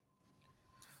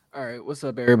All right, what's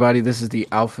up, everybody? This is the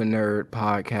Alpha Nerd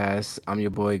Podcast. I'm your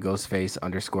boy Ghostface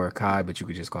underscore Kai, but you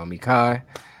could just call me Kai.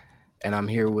 And I'm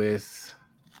here with.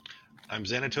 I'm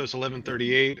Xanatos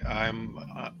 1138.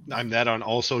 I'm that on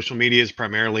all social medias,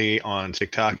 primarily on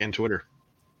TikTok and Twitter.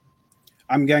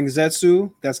 I'm Gang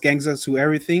Zetsu. That's Gang Zetsu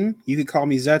everything. You can call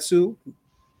me Zetsu.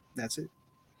 That's it.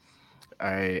 All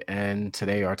right, and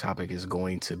today our topic is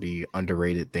going to be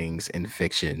underrated things in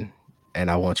fiction. And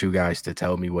I want you guys to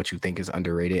tell me what you think is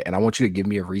underrated, and I want you to give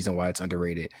me a reason why it's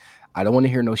underrated. I don't want to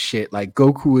hear no shit like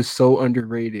Goku is so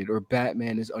underrated or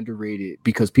Batman is underrated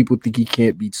because people think he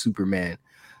can't beat Superman.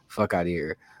 Fuck out of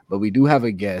here. But we do have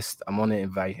a guest. I'm gonna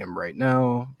invite him right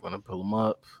now. I'm gonna pull him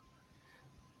up.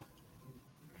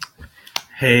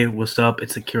 Hey, what's up?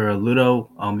 It's Akira Ludo.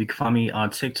 You can find me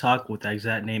on TikTok with the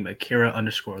exact name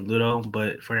Akira_Ludo.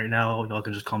 But for right now, y'all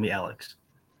can just call me Alex.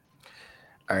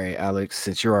 All right, Alex,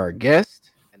 since you're our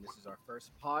guest and this is our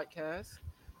first podcast,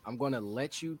 I'm gonna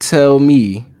let you tell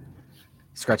me,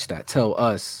 scratch that, tell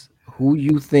us who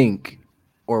you think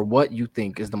or what you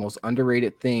think is the most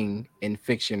underrated thing in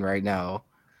fiction right now.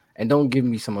 And don't give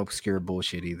me some obscure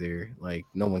bullshit either. Like,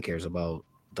 no one cares about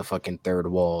the fucking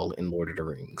third wall in Lord of the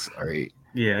Rings. All right.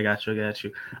 Yeah, I got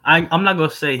you. I'm not gonna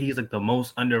say he's like the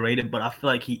most underrated, but I feel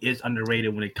like he is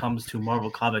underrated when it comes to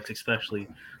Marvel comics, especially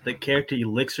the character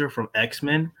Elixir from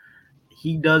X-Men.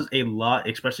 He does a lot,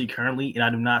 especially currently, and I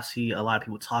do not see a lot of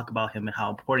people talk about him and how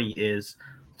important he is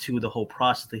to the whole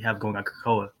process they have going on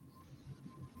Krakoa.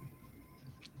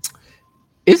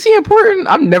 Is he important?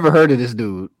 I've never heard of this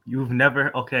dude. You've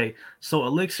never okay. So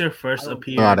Elixir first A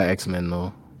appeared. lot of X-Men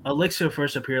though. Elixir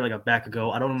first appeared like a back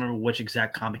ago. I don't remember which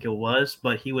exact comic it was,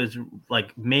 but he was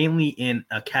like mainly in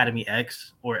Academy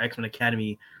X or X-Men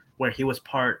Academy, where he was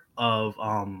part of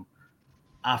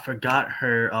I forgot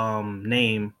her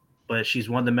name, but she's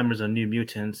one of the members of New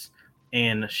Mutants,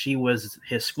 and she was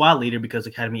his squad leader because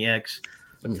Academy X,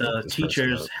 Let me look the this person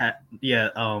teachers up.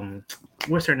 had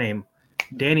what's her name?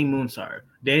 Danny Moonstar.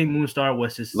 Danny Moonstar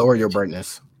was his Lower your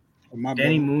brightness. My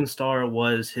Danny bad. Moonstar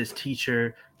was his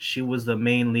teacher. She was the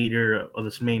main leader or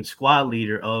this main squad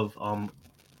leader of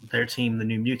their team, the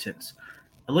New Mutants.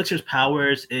 Elixir's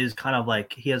powers is kind of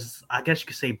like he has, I guess you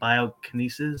could say,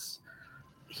 biokinesis.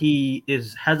 He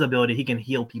has the ability he can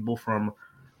heal people from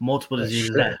multiple That's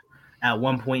diseases. shit. At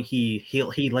one point, he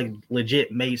like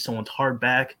legit made someone's heart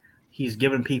back. He's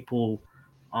given people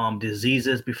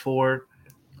diseases before.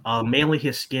 Mainly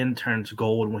his skin turns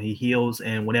gold when he heals,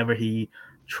 and whenever he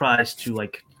tries to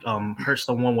like hurt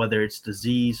someone, whether it's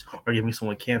disease or giving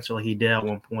someone cancer, like he did at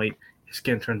one point, his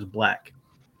skin turns black.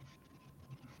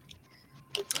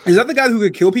 Is that the guy who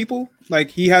could kill people? Like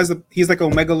he's like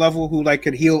Omega level who like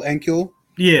could heal and kill.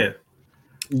 Yeah,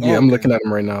 Yeah, I'm Okay. looking at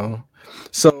him right now.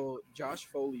 So Josh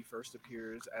Foley first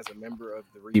appears as a member of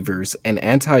the Reavers, an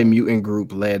anti-mutant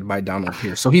group led by Donald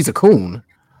Pierce. So he's a coon.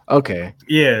 Okay.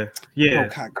 yeah, Oh yeah.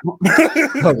 God.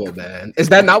 Come on, man. Is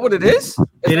that not what it is?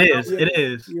 It that is. not It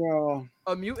is. Yeah.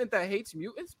 a mutant that hates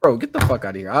mutants? Bro, get the fuck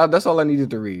out of here. That's all I needed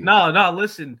to read. No, no.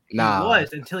 Listen, he Nah,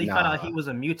 was until he found out nah. he was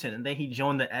a mutant, and then he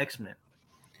joined the X-Men.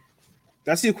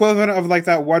 That's the equivalent of like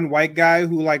that one white guy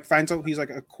who like finds out he's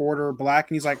like a quarter black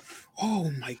and he's like,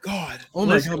 oh my God. Oh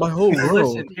Listen, my god, my whole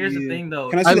world. Listen, here's the Yeah. thing though.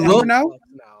 Can I I see the love number now?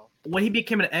 now. When he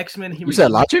became an X-Men, he You said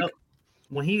redeemed Logic? himself.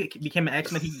 When he became an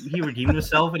X-Men, he redeemed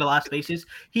himself in the last phases.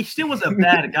 He still was a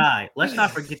bad guy. Let's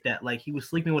not forget that. Like he was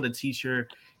sleeping with a teacher.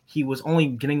 He was only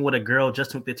getting with a girl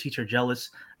just to make the teacher jealous.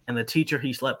 And the teacher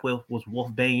he slept with was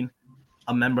Wolfbane,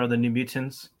 a member of the New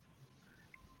Mutants.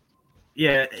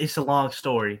 Yeah, it's a long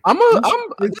story. I'm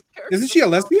Isn't she a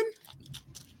lesbian? Is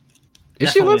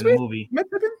That's she a only in the lesbian? movie. Am I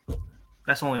tripping?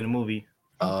 That's only in the movie.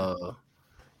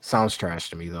 Sounds trash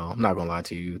to me though. I'm not gonna lie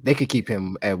to you. They could keep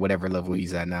him at whatever level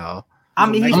he's at now. I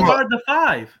mean, he's Omega. part of the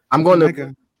five. I'm going Omega.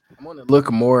 to I'm going to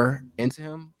look more into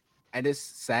him. And it's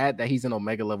sad that he's an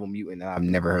Omega level mutant and I've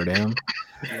never heard of him.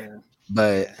 Yeah.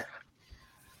 But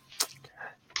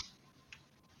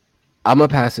I'm gonna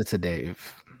pass it to Dave.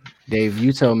 Dave,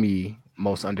 you tell me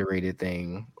most underrated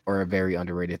thing or a very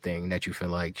underrated thing that you feel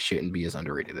like shouldn't be as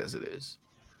underrated as it is.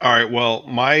 All right. Well,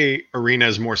 my arena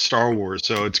is more Star Wars,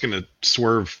 so it's gonna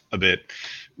swerve a bit.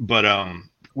 But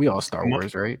We all Star Mo-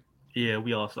 Wars, right? Yeah,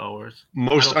 we all Star Wars.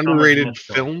 most I don't count as underrated much,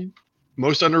 though. film,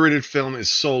 most underrated film is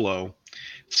Solo.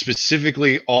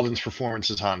 Specifically, Alden's performance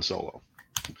as Han Solo.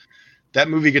 That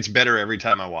movie gets better every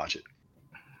time I watch it.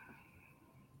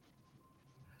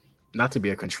 Not to be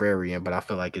a contrarian, but I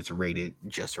feel like it's rated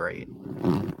just right.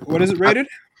 What is it rated?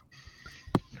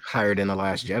 Higher than The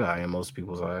Last Jedi in most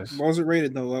people's eyes. What was it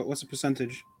rated though? What's the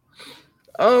percentage?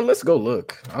 Let's go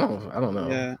look. I don't know.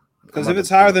 Yeah. Because if it's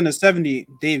higher than a 70,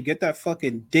 Dave, get that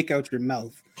fucking dick out your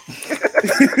mouth.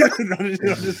 I'm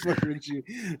just fucking with you.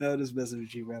 No, just messing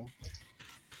with you, bro.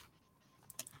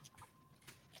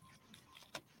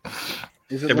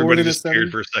 Is it Everybody lower than a just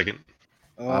stared 70? for a second.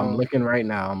 I'm looking right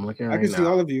now. I can see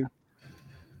all of you.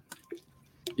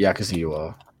 Yeah, I can see you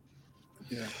all.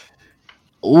 Yeah.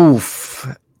 Oof.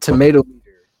 Tomato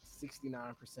meter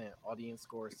 69%. Audience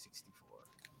score 64.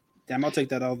 Damn, I'll take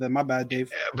that out then. My bad,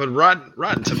 Dave. Yeah, but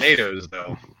Rotten Tomatoes,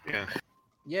 though. Yeah.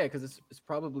 Yeah, because it's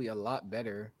probably a lot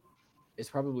better. It's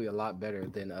probably a lot better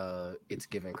than it's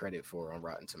given credit for on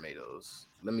Rotten Tomatoes.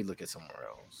 Let me look at somewhere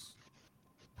else.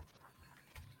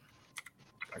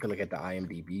 I can look at the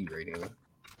IMDb rating.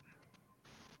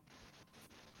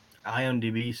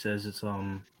 IMDb says it's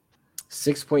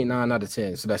 6.9 out of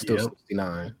 10. So that's still Yep.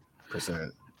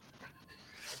 69%.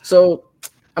 So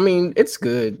I mean, it's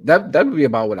good. That would be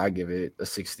about what I give it, a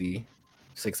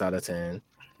 66 out of 10.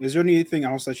 Is there anything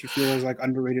else that you feel is like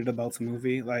underrated about the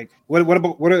movie? Like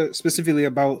what specifically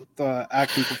about the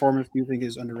acting performance do you think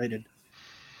is underrated?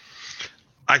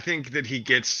 I think that he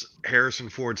gets Harrison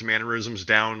Ford's mannerisms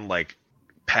down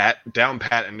pat,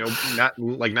 and not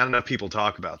enough people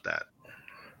talk about that.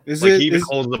 He even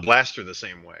holds the blaster the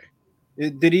same way.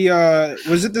 Did he?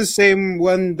 Was it the same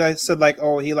one that said like,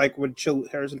 oh, he like would chill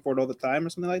Harrison Ford all the time or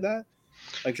something like that,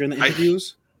 like during the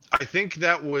interviews? I think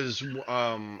that was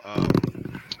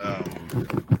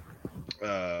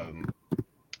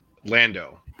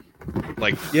Lando.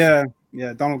 Yeah,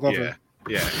 Donald Glover.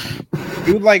 Yeah.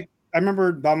 He would like. I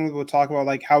remember Donald would talk about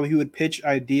like how he would pitch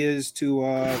ideas to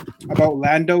about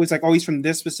Lando. He's like, oh, he's from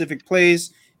this specific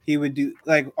place. He would do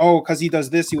like, oh, because he does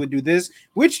this, he would do this,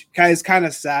 which is kind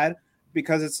of sad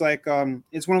because it's like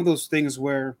it's one of those things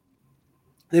where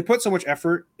they put so much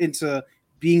effort into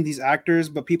being these actors,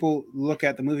 but people look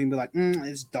at the movie and be like,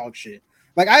 it's dog shit.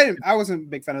 Like I wasn't a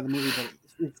big fan of the movie, but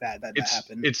it's sad that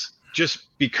happened. It's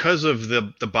just because of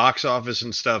the box office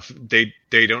and stuff, they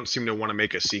don't seem to want to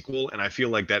make a sequel, and I feel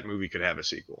like that movie could have a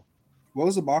sequel. What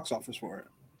was the box office for it?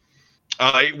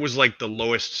 It was like the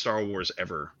lowest Star Wars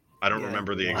ever. I don't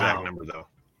remember the exact number though.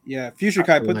 Yeah, Future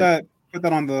Kai, put that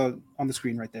on the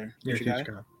screen right there. Future Kai.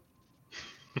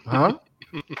 Huh?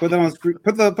 Put that on the screen.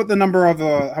 Put the number of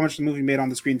how much the movie made on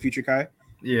the screen, Future Kai.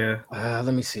 Yeah.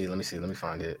 Let me see. Let me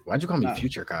find it. Why'd you call me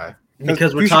Future Kai?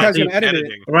 Because we're talking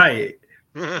editing. Right.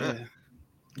 Yeah.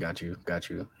 Got you.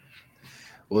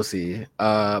 We'll see.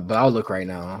 But I'll look right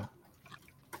now.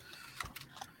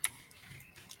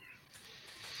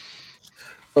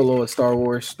 Solo, a Star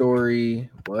Wars story.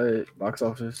 What box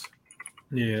office?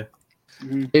 Yeah.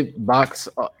 Mm-hmm. It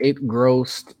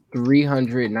grossed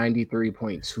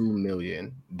 393.2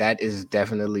 million. That is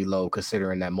definitely low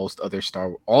considering that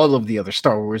all of the other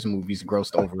Star Wars movies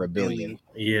grossed over $1 billion.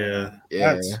 Yeah.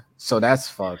 So that's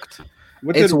fucked.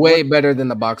 It's way better than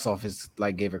the box office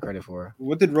gave it credit for.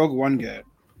 What did Rogue One get?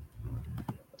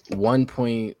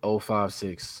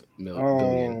 1.056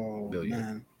 billion.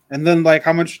 Man. And then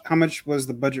how much was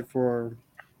the budget for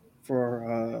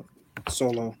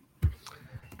Solo?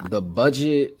 The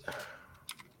budget,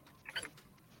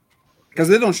 because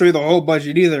they don't show you the whole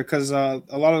budget either. Because a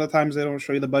lot of the times they don't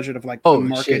show you the budget of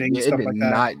marketing and stuff like that. It did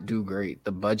not do great.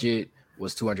 The budget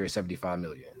was 275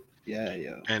 million.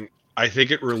 Yeah. And I think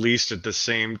it released at the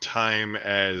same time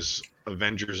as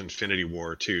Avengers: Infinity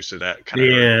War too. So that kind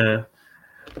of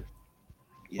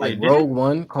Rogue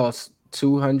One cost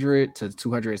 200 to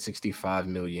 265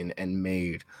 million and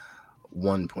made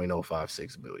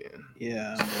 1.056 billion.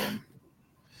 Yeah.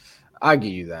 I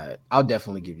give you that. I'll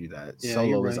definitely give you that. Yeah,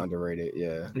 Solo is underrated.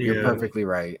 Yeah, you're perfectly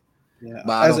right. Yeah,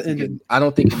 but I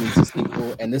don't think it needs a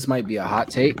sequel. And this might be a hot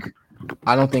take.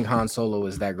 I don't think Han Solo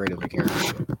is that great of a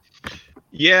character.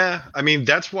 Yeah, I mean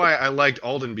that's why I liked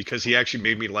Alden, because he actually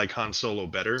made me like Han Solo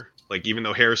better. Even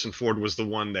though Harrison Ford was the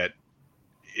one that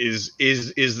is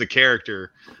the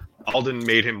character, Alden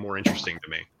made him more interesting to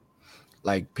me.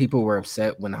 People were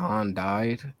upset when Han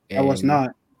died. And I was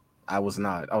not. I was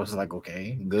like,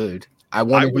 okay, good. I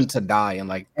wanted him to die in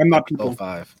I'm not people.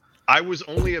 05. I was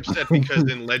only upset because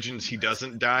in Legends he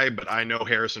doesn't die, but I know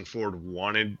Harrison Ford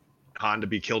wanted Han to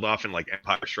be killed off in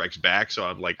Empire Strikes Back, so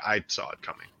I saw it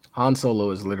coming. Han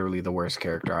Solo is literally the worst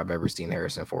character I've ever seen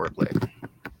Harrison Ford play.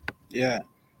 Yeah.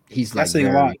 He's a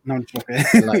lot. No, I'm joking.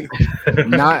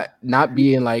 Not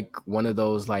being one of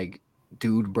those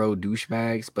dude bro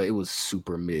douchebags, but it was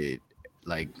super mid.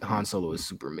 Han Solo is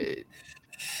super mid.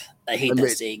 I hate that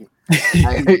saying.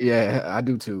 Yeah, I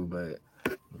do too, but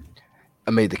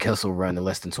I made the Kessel run in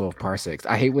less than 12 parsecs.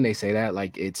 I hate when they say that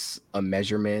it's a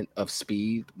measurement of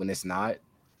speed when it's not.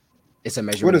 It's a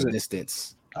measurement of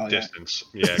distance. Oh, yeah. distance.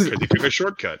 Yeah, because he took a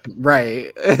shortcut.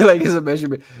 Right. Like it's a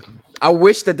measurement. I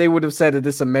wish that they would have said that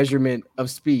it's a measurement of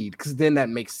speed, because then that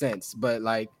makes sense. But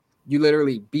like you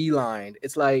literally beeline.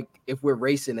 It's like if we're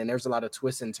racing and there's a lot of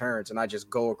twists and turns and I just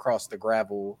go across the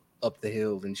gravel up the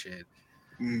hill and shit.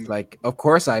 Like, of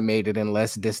course I made it in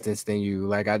less distance than you.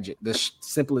 Like the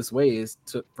simplest way is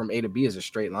from A to B is a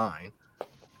straight line.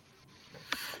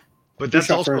 But Who that's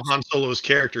shot also first? Han Solo's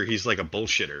character. He's like a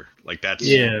bullshitter. Like that's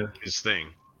his thing.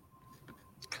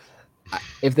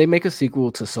 If they make a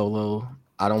sequel to Solo,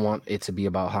 I don't want it to be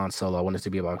about Han Solo. I want it to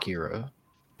be about Kira.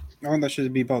 I want that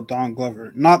should be about Don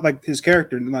Glover, not like his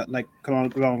character, not like Don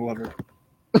Glover.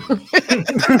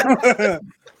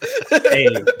 Hey,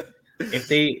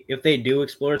 if they do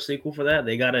explore a sequel for that,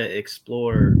 they gotta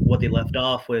explore what they left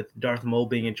off with Darth Maul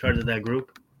being in charge of that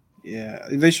group. Yeah,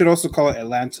 they should also call it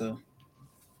Atlanta.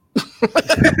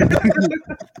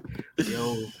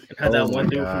 Yo, and had that Oh one my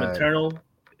dude from God. Eternal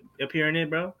appear in it,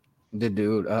 bro. The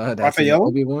dude, that's Raphael?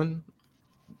 Obi-Wan.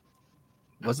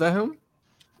 Was that him?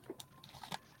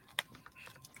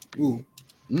 Ooh,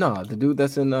 No, the dude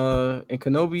that's in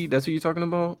Kenobi. That's who you're talking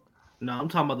about. No, I'm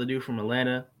talking about the dude from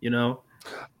Atlanta. You know,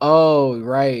 Oh,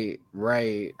 right.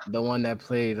 The one that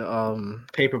played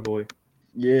Paperboy.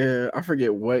 yeah, I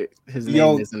forget what his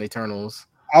Yo. name is in Eternals.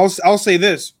 I'll say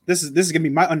this. This is gonna be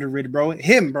my underrated, bro.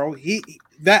 Him, bro.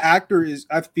 That actor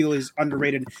I feel is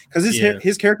underrated because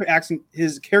his character acting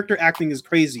is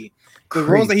crazy. The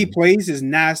roles that he plays is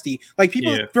nasty. Like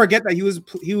people forget that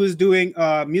he was doing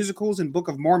musicals in Book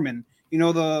of Mormon. You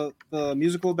know the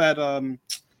musical that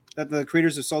the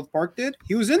creators of South Park did.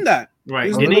 He was in that. Right? He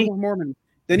was in the Book of Mormon.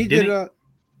 Then he did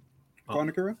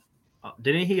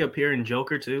didn't he appear in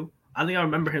Joker too? I think I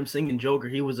remember him singing Joker.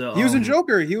 He was he was in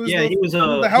Joker. He was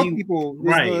the house people.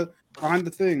 Right. Behind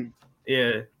the thing.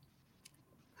 Yeah.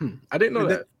 I didn't know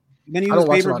that. Then he I was don't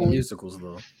watch a lot of Paperboy. musicals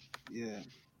though. Yeah.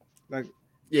 Like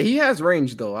yeah, he has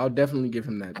range though. I'll definitely give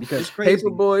him that because crazy.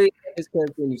 Paperboy and his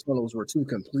character in Eternals were two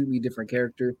completely different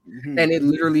characters, and it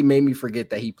literally made me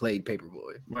forget that he played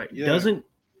Paperboy. Right. Yeah. Doesn't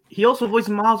he also voiced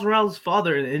Miles Morales'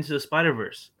 father in Into the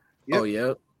Spider-Verse? Yep. Oh,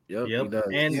 yep. He does.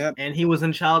 And he was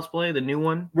in Child's Play, the new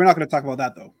one. We're not going to talk about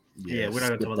that though. Yeah, we're not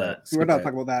going to talk about that. We're not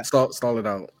talking about that. Stall it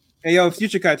out. Hey yo,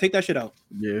 Future Guy, take that shit out.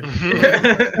 Yeah.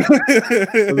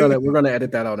 we're gonna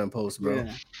edit that out in post, bro.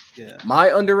 Yeah. My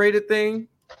underrated thing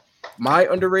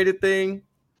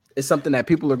is something that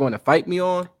people are going to fight me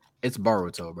on. It's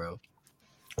Boruto, bro.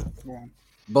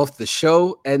 Both the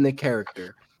show and the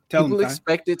character. People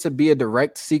expect it to be a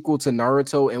direct sequel to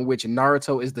Naruto, in which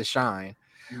Naruto is the shine.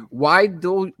 Why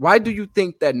do you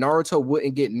think that Naruto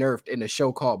wouldn't get nerfed in a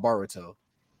show called Boruto?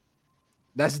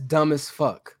 That's dumb as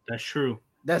fuck. That's true.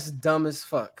 That's dumb as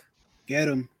fuck. Get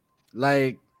him.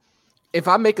 Like, if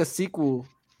I make a sequel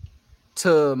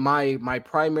to my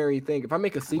primary thing, if I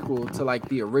make a sequel to like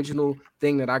the original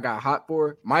thing that I got hot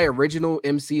for, my original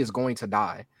MC is going to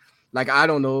die. Like, I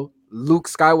don't know, Luke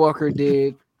Skywalker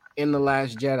did in The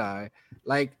Last Jedi.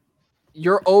 Like,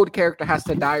 your old character has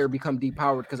to die or become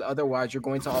depowered, because otherwise you're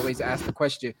going to always ask the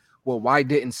question, well, why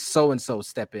didn't so-and-so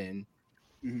step in?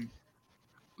 Mm-hmm.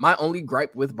 My only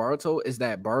gripe with Boruto is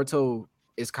that Boruto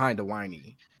is kind of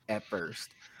whiny at first.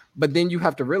 But then you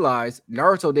have to realize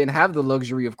Naruto didn't have the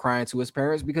luxury of crying to his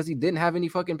parents because he didn't have any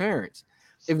fucking parents.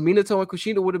 If Minato and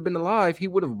Kushina would have been alive, he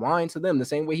would have whined to them the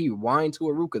same way he whined to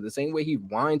Haruka, the same way he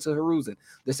whined to Hiruzen,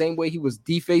 the same way he was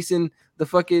defacing the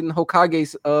fucking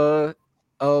Hokage's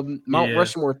Mount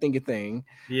Rushmore thing.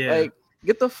 Yeah. Like,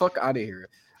 get the fuck out of here.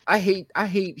 I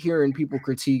hate hearing people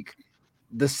critique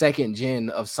the second gen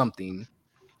of something.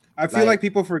 I feel like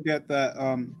people forget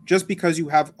that just because you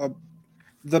have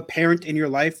the parent in your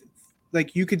life,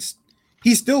 like he's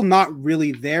still not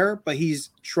really there, but he's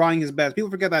trying his best.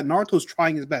 People forget that Naruto's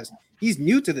trying his best. He's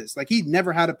new to this. Like, he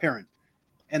never had a parent.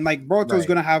 And like Boruto's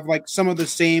going to have like some of the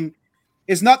same,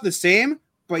 it's not the same,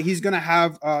 but he's going to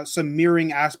have some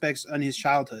mirroring aspects in his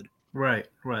childhood. Right.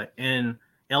 And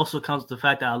it also comes to the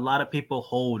fact that a lot of people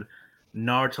hold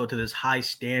Naruto to this high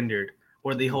standard,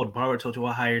 or they hold Boruto to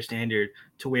a higher standard,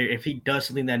 to where if he does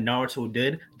something that Naruto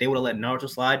did, they would have let Naruto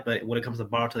slide, but when it comes to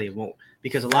Boruto, they won't.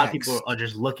 Because a lot of people are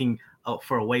just looking out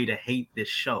for a way to hate this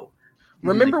show.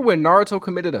 Remember when Naruto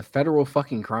committed a federal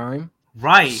fucking crime?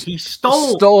 Right. He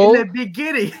stole in the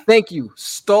beginning. Thank you.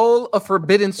 Stole a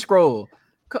forbidden scroll.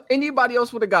 Anybody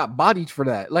else would have got bodied for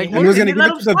that. Like, he was going to give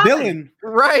it to the villain.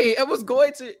 Right. It was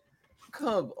going to.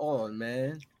 Come on,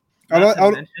 man.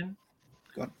 Not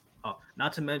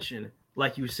to mention,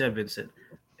 like you said, Vincent,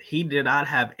 Naruto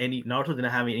didn't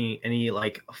have any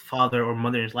like father or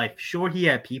mother in his life. Sure, he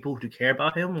had people who care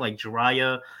about him, like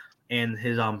Jiraiya and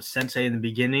his sensei in the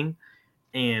beginning,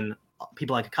 and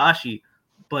people like Kakashi,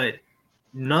 but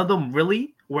none of them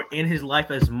really were in his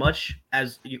life as much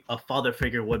as a father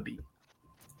figure would be.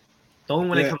 The only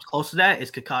one that comes close to that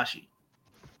is Kakashi.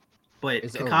 But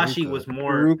It's Kakashi Iruka. was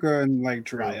more Haruka and like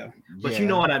Jiraiya. But you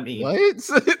know what I mean.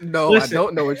 What? No, Listen. I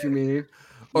don't know what you mean.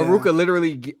 Yeah. Aruka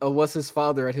literally was his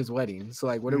father at his wedding. So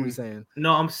like, what are we saying?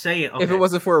 No, I'm saying okay. If it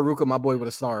wasn't for Aruka, my boy would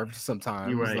have starved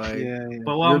sometimes. You're right. Like, Yeah.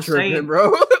 But what you're I'm tripping, saying,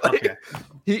 bro. Like, okay.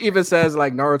 He even says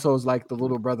like Naruto's like the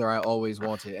little brother I always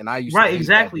wanted, and I used to hate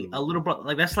exactly that a little brother.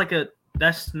 Like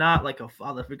that's not like a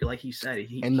father figure, like he said.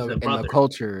 in the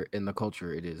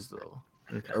culture, it is though.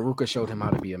 Okay. Aruka showed him how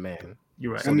to be a man.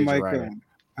 You're right. So And did like, Jiraiya.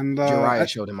 and Jiraiya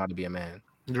showed him how to be a man.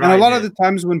 and a lot of the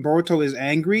times when Boruto is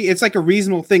angry, it's like a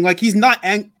reasonable thing. Like he's not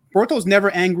Boruto's never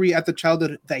angry at the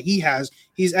childhood that he has.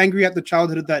 He's angry at the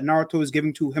childhood that Naruto is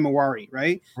giving to Himawari,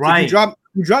 right? Right. So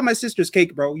you drop my sister's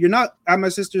cake, bro. You're not at my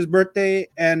sister's birthday,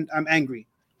 and I'm angry.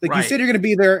 Like you said, you're gonna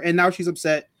be there, and now she's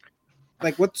upset.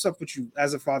 Like, what's up with you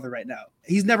as a father right now?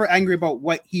 He's never angry about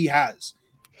what he has.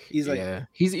 He's like, yeah,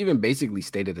 he's even basically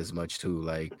stated as much too.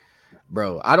 Like,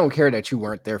 bro, I don't care that you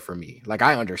weren't there for me. Like,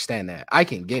 I understand that. I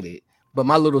can get it. But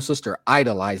my little sister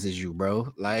idolizes you,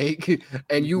 bro. Like,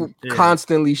 and you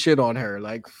constantly shit on her.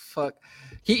 Like, fuck.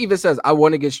 He even says, I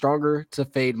want to get stronger to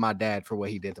fade my dad for what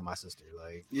he did to my sister.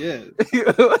 Like, yeah.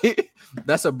 Like,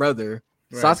 that's a brother.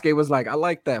 Right. Sasuke was like, I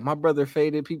like that. My brother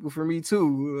faded people for me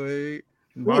too. Like,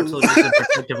 Naruto's just a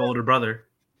protective older brother.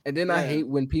 And then I hate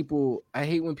when people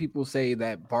say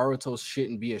that Boruto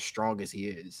shouldn't be as strong as he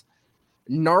is.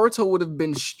 Naruto would have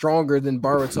been stronger than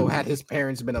Boruto had his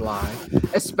parents been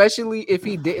alive, especially if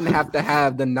he didn't have to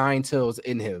have the 9 tails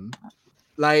in him.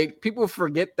 Like, people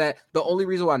forget that the only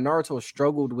reason why Naruto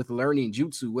struggled with learning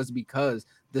jutsu was because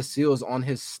the seals on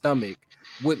his stomach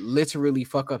would literally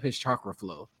fuck up his chakra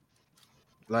flow.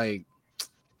 Like,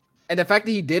 and the fact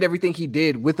that he did everything he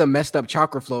did with a messed up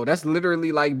chakra flow, that's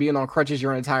literally like being on crutches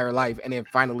your entire life and then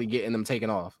finally getting them taken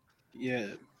off. Yeah.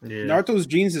 Naruto's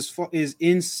genes is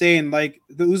insane. Like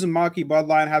the Uzumaki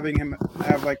bloodline having him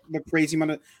have like the crazy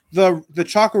amount of the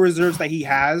chakra reserves that he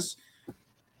has,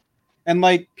 and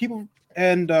like people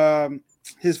and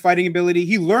his fighting ability.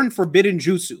 He learned forbidden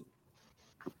jutsu.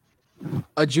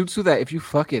 A jutsu that if you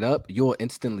fuck it up, you'll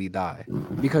instantly die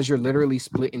because you're literally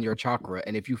splitting your chakra,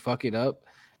 and if you fuck it up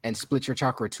and split your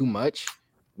chakra too much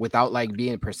without like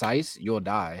being precise, you'll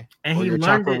die. And or your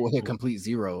chakra will hit complete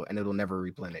 0 and it'll never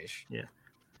replenish. Yeah.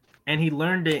 And he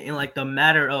learned it in like the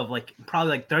matter of like probably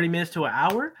like 30 minutes to an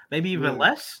hour, maybe even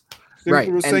less. Right.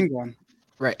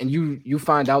 And you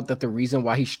find out that the reason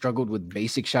why he struggled with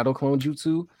basic shadow clone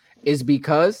jutsu is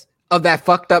because of that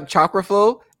fucked up chakra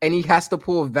flow, and he has to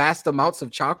pull vast amounts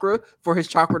of chakra for his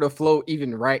chakra to flow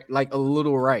even right, like a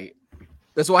little right.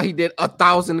 That's why he did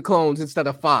 1,000 clones instead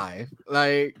of 5.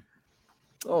 Like,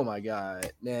 oh my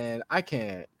god, man, I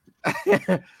can't.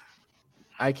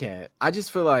 I can't. I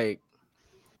just feel like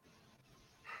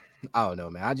I don't know,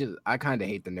 man. I kind of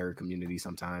hate the nerd community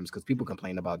sometimes because people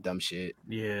complain about dumb shit.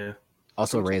 Yeah.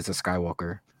 Also, Rey is a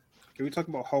Skywalker. Can we talk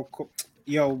about how?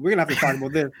 Yo, we're gonna have to talk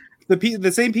about this.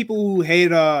 The same people who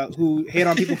hate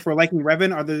on people for liking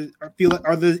Revan are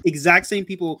the exact same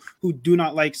people who do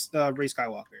not like Rey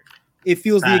Skywalker. It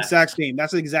feels the exact same.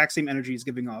 That's the exact same energy he's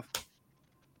giving off.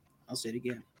 I'll say it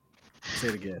again. Say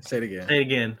it again. Say it again. Say it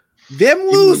again. Them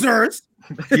losers.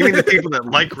 You mean the people that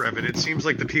like Revan? It seems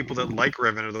like the people that like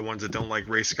Revan are the ones that don't like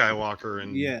Rey Skywalker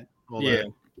and all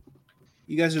that.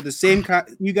 You guys are the same.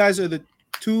 You guys are the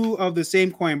two of the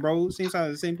same coin, bro. Same side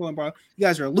of the same coin, bro. You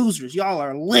guys are losers. Y'all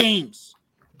are lames.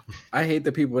 I hate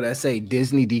the people that say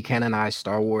Disney decanonized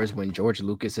Star Wars when George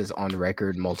Lucas is on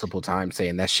record multiple times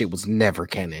saying that shit was never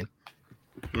canon.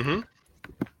 Mm-hmm.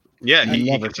 Yeah,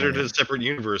 he considered it a separate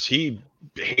universe. He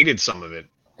hated some of it.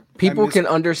 People can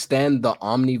understand the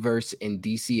omniverse in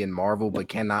DC and Marvel, but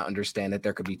cannot understand that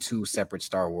there could be 2 separate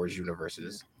Star Wars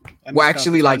universes. Well,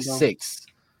 actually, like 6.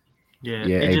 Yeah.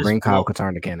 Hey, bring Kyle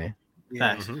Katarn to canon.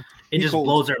 Facts. Mm-hmm. It just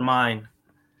blows their mind.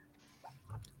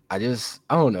 I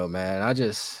don't know, man. I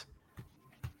just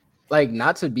like,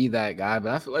 not to be that guy,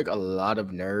 but I feel like a lot of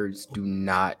nerds do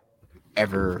not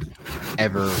ever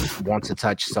want to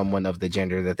touch someone of the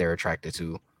gender that they're attracted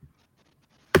to.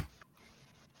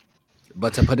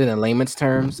 But to put it in layman's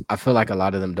terms, I feel like a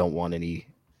lot of them don't want any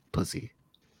pussy.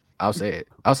 I'll say it.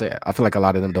 I feel like a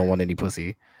lot of them don't want any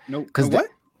pussy. No, what?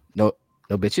 No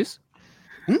bitches.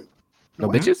 No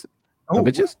bitches. No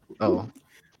bitches. Oh.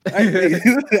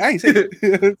 I ain't say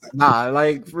it. Nah,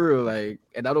 like for real, like,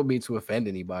 and I don't mean to offend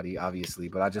anybody, obviously,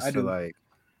 but I just feel like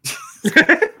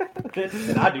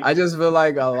I just feel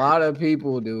like a lot of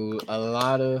people do, a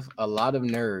lot of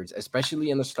nerds, especially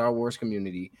in the Star Wars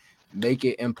community, make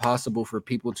it impossible for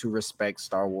people to respect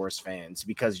Star Wars fans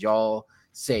because y'all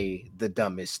say the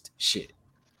dumbest shit.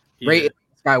 Ray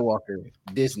Skywalker,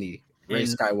 Disney, Ray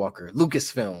Skywalker,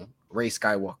 Lucasfilm, Ray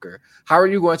Skywalker. How are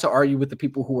you going to argue with the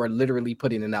people who are literally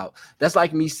putting it out? That's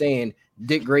like me saying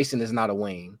Dick Grayson is not a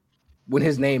Wayne when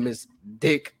his name is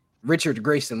Dick Richard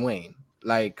Grayson Wayne.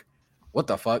 Like, what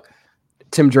the fuck?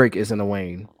 Tim Drake isn't a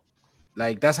Wayne.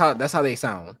 Like, that's how they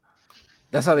sound.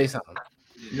 That's how they sound.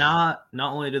 Not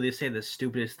only do they say the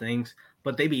stupidest things,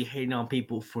 but they be hating on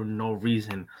people for no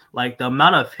reason. Like the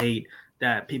amount of hate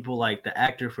that people like the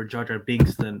actor for Jar Jar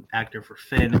Binks, the actor for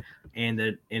Finn,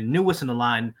 and newest in the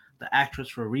line, the actress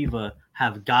for Reva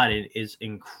have gotten is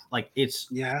it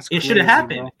should have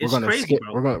happened. Bro. It's crazy,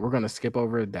 bro. We're gonna skip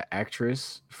over the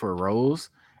actress for Rose,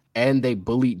 and they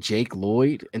bullied Jake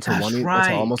Lloyd into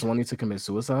almost wanting to commit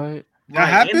suicide. That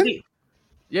happened?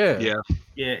 Yeah.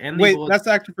 And wait, that's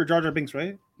the actor for Jar Jar Binks,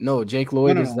 right? No, Jake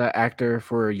Lloyd is the actor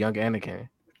for young Anakin.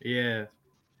 Yeah.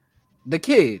 The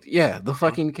kid, the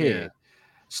fucking kid. Yeah.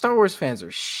 Star Wars fans are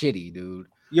shitty, dude.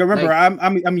 You remember,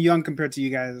 like, I'm young compared to you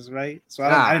guys, right? So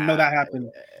I didn't know that happened.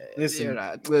 Listen,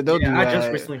 I just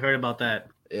recently heard about that.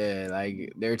 Yeah,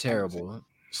 like they're terrible.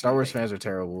 Star Wars fans are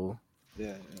terrible.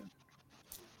 Yeah.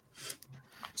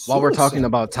 While we're talking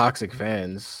about toxic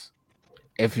fans,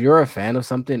 if you're a fan of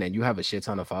something and you have a shit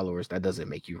ton of followers, that doesn't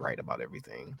make you right about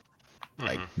everything. Mm-hmm.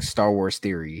 Like Star Wars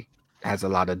Theory has a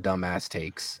lot of dumbass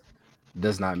takes.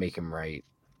 Does not make him right.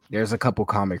 There's a couple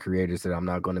comic creators that I'm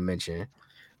not going to mention.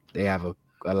 They have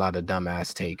a lot of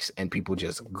dumbass takes, and people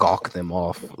just gawk them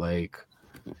off. Like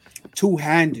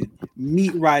two-handed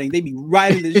meat riding. They be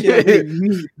riding the shit like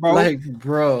meat, bro. Like,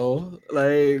 bro,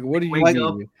 like what do you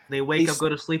mean? They wake up, go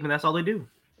to sleep, and that's all they do.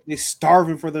 They're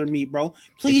starving for their meat, bro.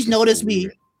 Please notice me.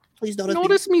 Please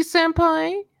notice me,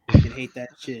 senpai. I hate that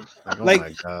shit.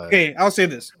 Okay, I'll say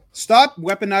this. Stop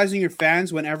weaponizing your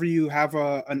fans whenever you have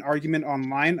an argument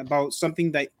online about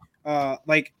something that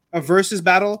like a versus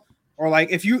battle, or like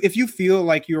if you feel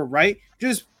like you're right,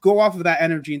 just go off of that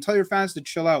energy and tell your fans to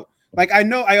chill out. Like I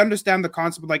understand the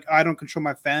concept of like I don't control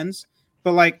my fans,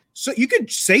 but like so you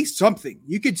could say something.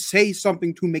 You could say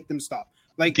something to make them stop.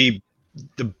 Like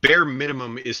the bare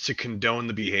minimum is to condone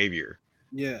the behavior.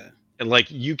 Yeah. And like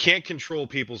you can't control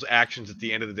people's actions at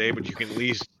the end of the day, but you can at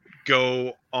least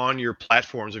go on your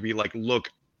platforms and be like, look,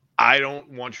 I don't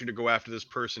want you to go after this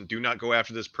person. Do not go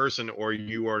after this person, or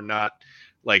you are not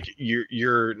like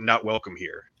you're not welcome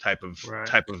here type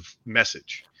of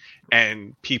message.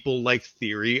 And people like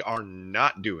Theory are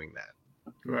not doing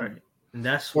that. Right. And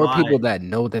that's or people that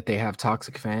know that they have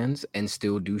toxic fans and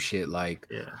still do shit like,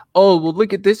 oh, well,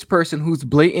 look at this person who's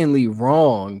blatantly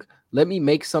wrong. Let me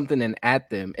make something and at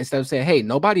them instead of saying, hey,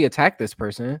 nobody attacked this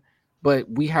person, but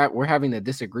we're having a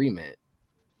disagreement.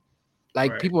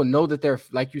 Like people know that they're,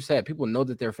 like you said, people know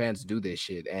that their fans do this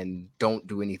shit and don't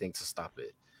do anything to stop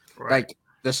it. Right. Like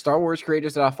the Star Wars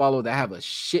creators that I follow that have a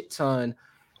shit ton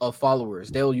of followers,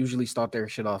 they'll usually start their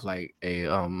shit off like a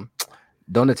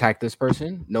don't attack this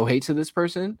person, no hate to this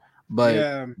person,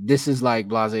 but this is like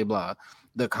blah blah blah.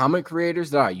 The comic creators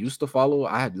that I used to follow,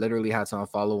 I had literally had to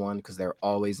unfollow one because they're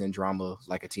always in drama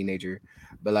like a teenager.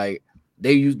 But like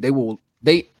they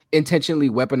intentionally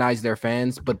weaponize their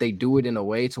fans, but they do it in a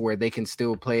way to where they can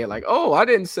still play it like, oh, I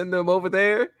didn't send them over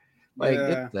there. Like,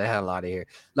 get the hell out of here.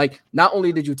 Like, not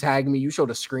only did you tag me, you showed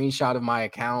a screenshot of my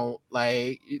account.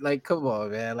 Like come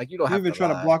on, man. Like, you don't have even to try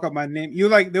to block up my name. You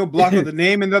like they'll block out the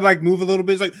name and they'll like move a little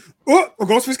bit. It's like, oh,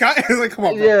 Ghostface guy. Like, come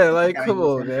on, bro. Yeah, like, come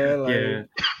on, man.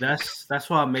 Like, that's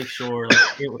why I make sure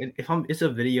like if it's a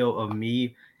video of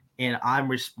me and I'm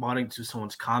responding to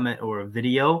someone's comment or a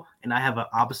video and I have an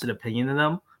opposite opinion than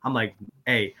them, I'm like,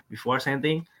 hey, before I say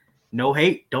anything, no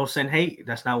hate, don't send hate.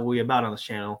 That's not what we're about on this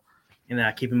channel. And then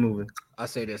I keep it moving. I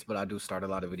say this, but I do start a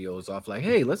lot of videos off like,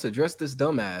 hey, let's address this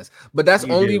dumbass. But that's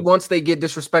only once they get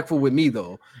disrespectful with me,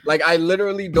 though. Like, I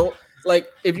literally don't, like,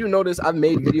 if you notice, I've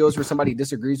made videos where somebody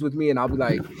disagrees with me and I'll be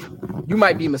like, you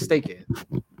might be mistaken.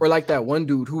 Or like that one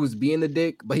dude who was being a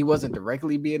dick, but he wasn't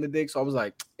directly being a dick. So I was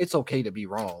like, it's okay to be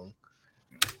wrong.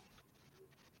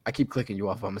 I keep clicking you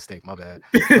off by mistake, my bad.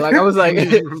 But like, I was like,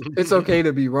 it's okay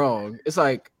to be wrong. It's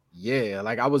like, yeah,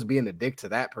 like I was being a dick to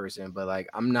that person, but like,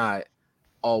 I'm not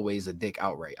always a dick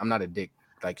outright. I'm not a dick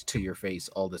like to your face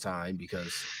all the time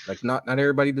because like not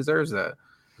everybody deserves that.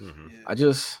 I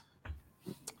just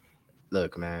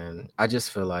look, man, I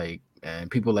just feel like, man,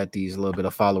 people let these little bit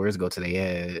of followers go to their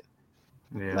head.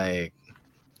 Like,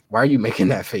 why are you making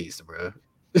that face, bro?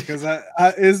 Because I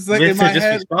it's like in my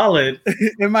head,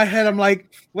 in my head, I'm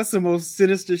like, what's the most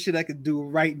sinister shit I could do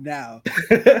right now?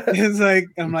 It's like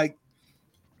I'm like,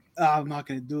 oh, I'm not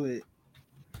gonna do it.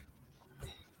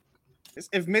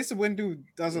 If Mace Windu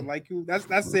doesn't like you,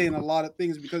 that's saying a lot of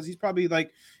things because he's probably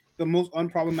like the most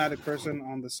unproblematic person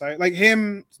on the site. Like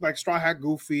him, like Straw Hat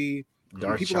Goofy, and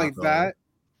Darth people like Chaco, that.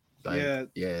 like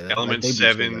Yeah, like Element they be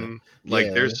chilling. 7, like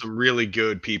Yeah, there's some really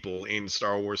good people in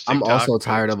Star Wars I'm TikTok. also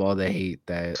tired of all the hate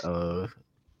that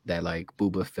like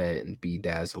Boba Fett and B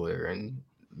Dazzler and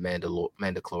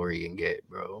Mandalorian get,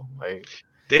 bro. Like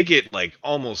They get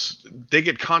they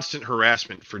get constant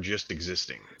harassment for just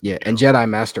existing. yeah, You and know? Jedi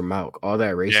Master Malk, all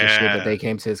that racist shit that Yeah. they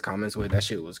came to his comments with, that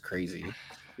shit was crazy.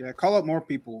 yeah. Call up more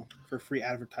people for free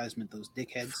advertisement. Those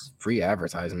dickheads. Free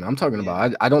advertisement. I'm talking Yeah.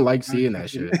 about. I don't like seeing that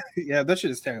shit. Yeah, that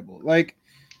shit is terrible. Like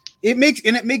it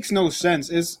makes no sense.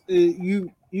 It's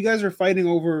you guys are fighting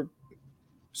over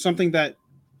something that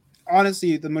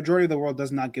honestly the majority of the world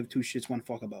does not give two shits one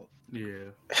fuck about.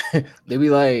 Yeah. They be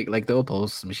like they'll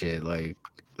post some shit like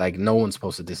no one's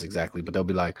posted this exactly, but they'll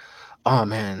be like, "Oh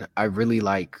man, I really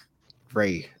like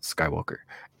Ray Skywalker,"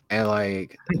 and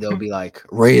like they'll be like,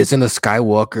 "Ray isn't a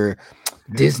Skywalker.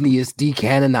 Disney is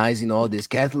decanonizing all this.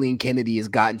 Kathleen Kennedy has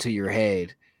gotten to your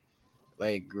head."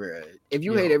 Like, bruh, if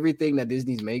you hate Yo. everything that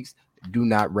Disney makes, do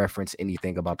not reference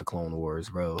anything about the Clone Wars,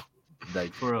 bro.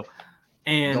 Like, For real.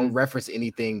 don't And reference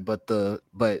anything but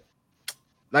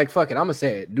like fuck it, I'm gonna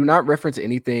say it. Do not reference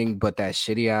anything but that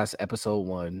shitty ass episode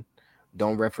 1.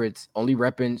 Don't reference only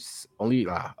reference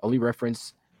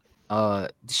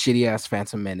shitty ass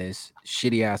Phantom Menace,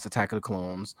 shitty ass Attack of the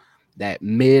Clones, that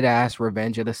mid ass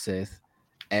Revenge of the Sith,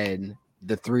 and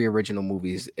the 3 original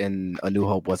movies in A New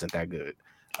Hope wasn't that good.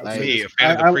 Like Me, a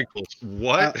fan of the prequels.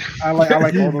 What? I like all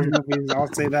those movies. I'll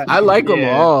say that. I like them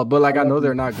Yeah. all, but like I I know like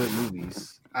they're them. not good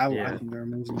movies. I Yeah. think they're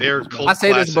amazing. They're movies, cult I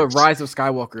say this, but classics. Rise of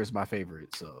Skywalker is my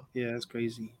favorite. So yeah, it's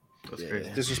crazy. that's yeah.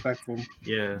 crazy. Disrespectful.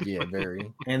 Yeah. Yeah,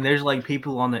 very. And there's like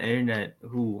people on the internet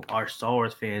who are Star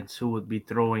Wars fans who would be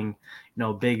throwing,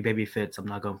 big baby fits. I'm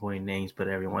not gonna point any names, but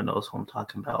everyone knows who I'm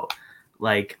talking about.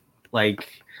 Like,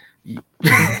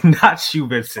 not you,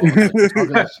 Vincent.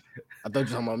 I thought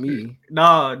you were talking about me.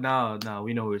 No.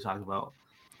 We know who we're talking about.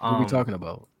 Who we talking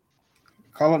about?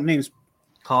 Call up names.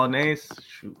 Call names.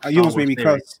 Shoot, You almost made me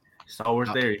cuss. Star Wars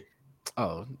Theory.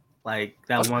 Oh, Like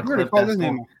that one You already clip. called That's his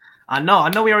name. I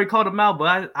know we already called him out,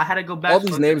 but I had to go back. all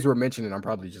these names were mentioned, and I'm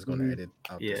probably just going to Mhm. edit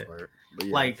out Yeah. this part. But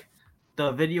yeah. Like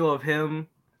the video of him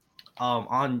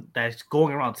on that's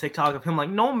going around TikTok of him like,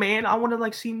 no man, I want to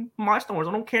like see my Star Wars.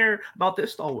 I don't care about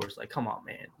this Star Wars. Like, come on,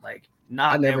 man. Like,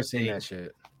 not I never everything. seen that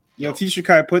shit. Yo, Teacher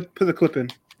Kai, put the clip in.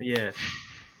 Yeah.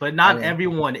 But not Yeah.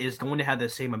 everyone is going to have the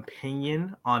same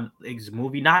opinion on his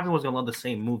movie. Not everyone's gonna love the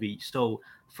same movie. So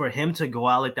for him to go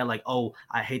out like that, like, oh,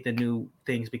 I hate the new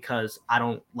things because I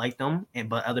don't like them,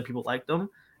 but other people like them,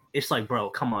 it's like, bro,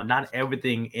 come on. Not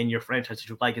everything in your franchise that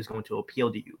you like is going to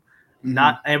appeal to you. Mhm.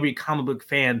 Not every comic book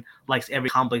fan likes every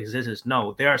comic book existence.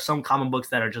 No, there are some comic books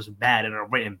that are just bad and are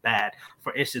written bad.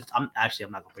 For instance, I'm not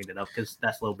gonna bring that up because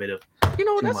that's a little bit of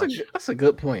That's a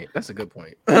good point. That's a good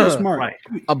point. You're smart. right.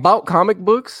 About comic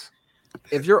books,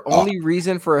 if your only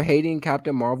reason for hating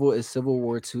Captain Marvel is Civil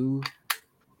War II,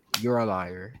 you're a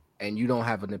liar and you don't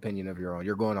have an opinion of your own.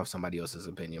 You're going off somebody else's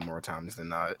opinion more times than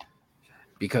not.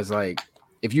 Because like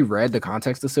if you read the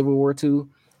context of Civil War II,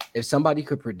 if somebody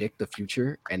could predict the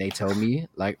future and they tell me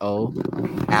like, oh,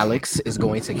 Alex is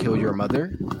going to kill your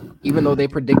mother, even though they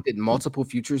predicted multiple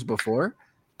futures before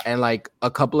and like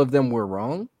a couple of them were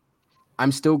wrong,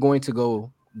 I'm still going to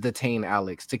go detain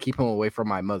Alex to keep him away from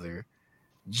my mother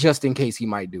just in case he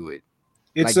might do it.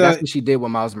 It's Like that's what she did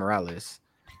with Miles Morales.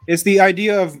 it's the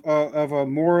idea of a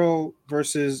moral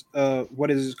versus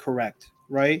what is correct,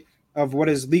 right? Of what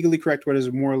is legally correct, what is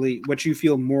morally, what you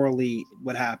feel morally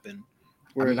would happen.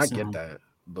 I mean, I it's- get that,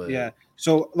 but yeah.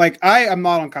 So like I am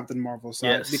not on Captain Marvel's side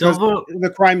Yeah, because Silver- the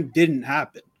crime didn't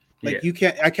happen. Like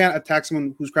Yeah. I can't attack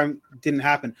someone whose crime didn't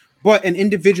happen. But an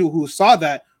individual who saw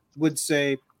that would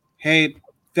say, "Hey,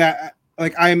 that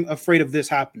like I'm afraid of this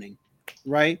happening,"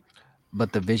 right?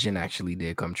 but the vision actually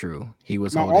did come true. He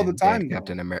was Not all holding the time, dead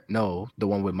Captain America. No, the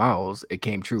one with Miles, it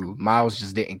came true. Miles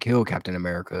just didn't kill Captain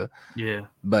America, Yeah.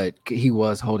 but he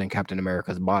was holding Captain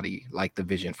America's body, like the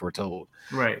vision foretold.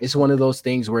 Right. It's one of those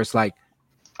things where it's like,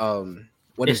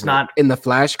 what It's is not- it? In the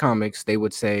Flash comics, they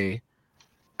would say,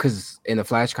 because in the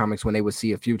Flash comics, when they would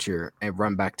see a future and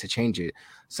run back to change it,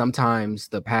 sometimes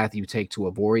the path you take to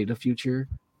avoid the future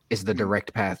is the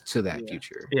direct path to that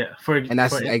future. Yeah. And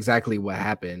that's exactly what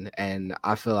happened. And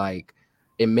I feel like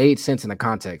it made sense in the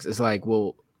context. It's like,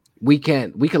 well, we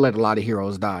could let a lot of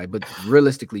heroes die, but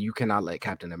realistically, you cannot let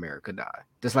Captain America die.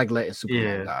 Just like letting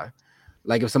Superman die.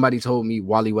 Like if somebody told me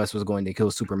Wally West was going to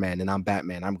kill Superman and I'm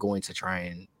Batman, I'm going to try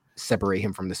and separate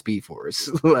him from the Speed Force.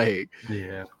 Like,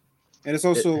 yeah. and it's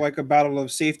also like a battle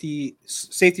of safety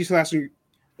slash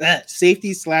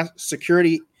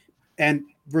security, and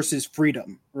versus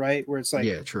freedom, right? Where it's like,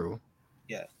 Yeah, true.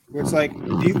 yeah, where it's like,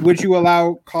 would you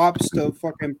allow cops to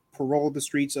fucking parole the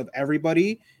streets of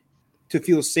everybody to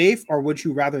feel safe, or would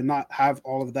you rather not have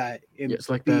all of that and Yeah, it's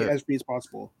like be that. as free as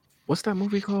possible? What's that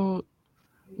movie called?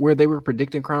 Where they were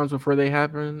predicting crimes before they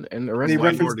happen and They arresting people?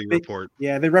 reference, Minority Report.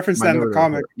 yeah, they reference that in the Minority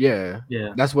comic. Report. Yeah,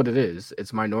 Yeah. that's what it is.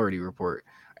 It's Minority Report,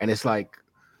 and it's like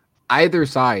either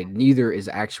side, neither is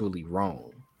actually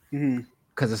wrong Hmm.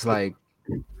 because it's like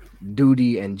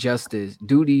duty and justice,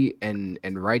 duty and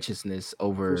righteousness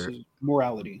over Versus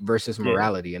morality. versus Yeah.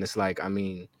 morality, and it's like, I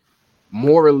mean,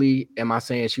 morally, am I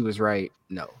saying she was right?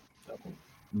 No,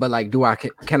 but like,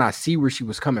 can I see where she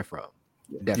was coming from?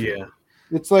 Definitely. Yeah.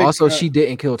 It's like, Also, she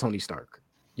didn't kill Tony Stark.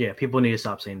 Yeah, people need to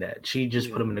stop saying that. She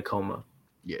just put him in a coma.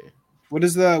 Yeah.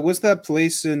 what's that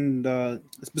place in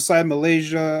it's beside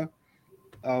Malaysia?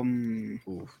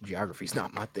 Ooh, geography's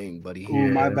not my thing, buddy. Oh,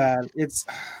 my Yeah. bad. It's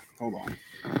hold on.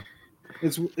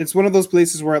 It's one of those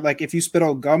places where like if you spit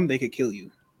out gum, they could kill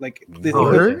you. Like if Oh,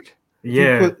 Word?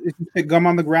 if you spit gum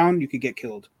on the ground, you could get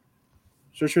killed.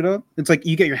 Search it up. It's like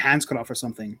you get your hands cut off or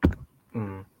something.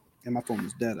 Mm. And my phone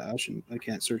is dead. I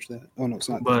can't search that. Oh no, it's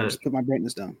not. But- Dead. I just put my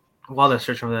brightness down. While they're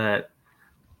searching for that,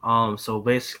 so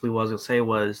basically what I was gonna say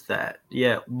was that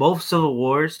both civil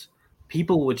wars,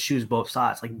 people would choose both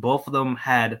sides. Like both of them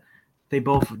they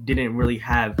both didn't really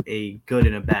have a good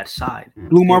and a bad side.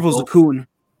 Blue Marvel's a coon.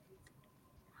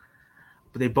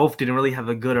 But they both didn't really have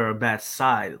a good or a bad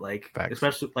side. Like Facts.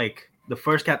 especially like the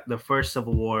first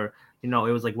Civil War, it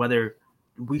was like whether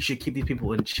we should keep these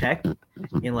people in check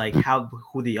and like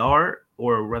who they are,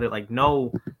 or whether like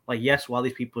no, like yes, while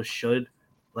these people should,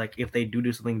 like if they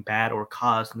do something bad or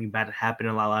cause something bad to happen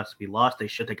and allow lives to be lost, they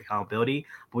should take accountability.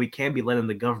 But we can't be letting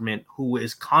the government, who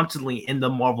is constantly in the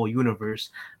Marvel universe,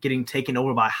 getting taken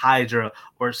over by Hydra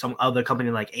or some other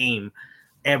company like AIM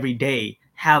every day,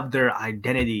 have their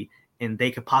identity and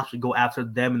they could possibly go after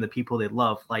them and the people they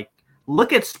love. Like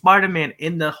look at Spider-Man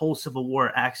in the whole Civil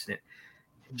War accident.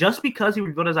 Just because he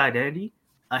revealed his identity,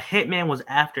 a hitman was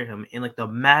after him in like the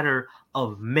matter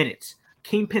of minutes.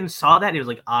 Kingpin saw that and he was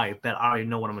like, I bet I already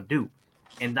know what I'm gonna do.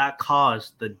 And that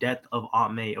caused the death of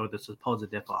Aunt May, or the supposed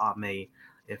death of Aunt May,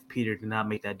 if Peter did not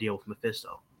make that deal with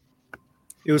Mephisto.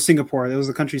 It was Singapore. It was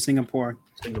the country Singapore.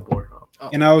 Singapore.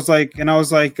 And I was like, what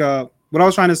I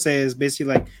was trying to say is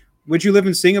basically like, would you live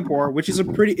in Singapore, which is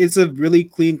it's a really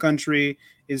clean country,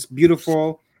 it's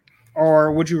beautiful,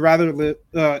 or would you rather live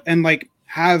and like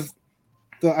have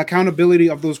the accountability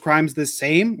of those crimes the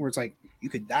same, where it's like you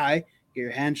could die, get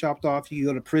your hand chopped off, you could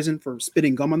go to prison for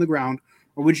spitting gum on the ground,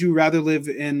 or would you rather live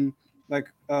in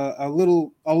like a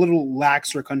little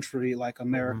laxer country like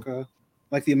America,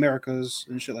 like the Americas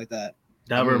and shit like that?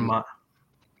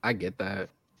 I get that.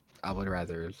 I would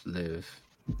rather live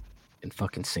in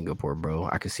fucking Singapore, bro.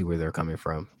 I can see where they're coming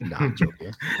from. Nah, I'm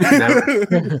joking.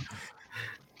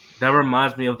 That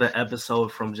reminds me of the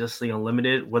episode from Justice League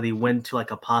Unlimited where they went to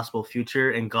like a possible future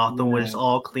and Gotham was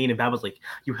all clean, and Batman was like,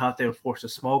 you have to enforce the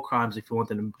small crimes if you want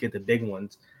them to get the big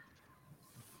ones.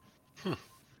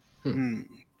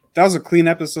 That was a clean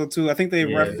episode too. I think they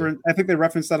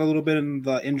referenced that a little bit in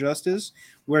the Injustice,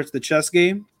 where it's the chess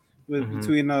game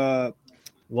between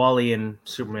Wally and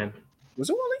Superman. Was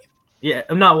it Wally? Yeah,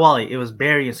 not Wally. It was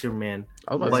Barry and Superman.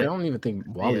 I was about to say, I don't even think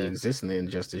Wally exists in the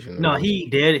Injustice universe. No, he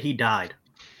did. He died.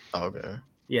 Oh, okay.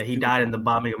 Yeah, he died in the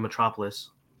bombing of Metropolis.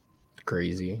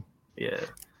 Crazy. Yeah.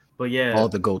 But yeah. All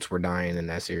the goats were dying in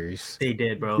that series. They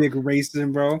did, bro. Dick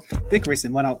Grayson, bro. Dick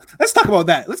Grayson went out. Let's talk about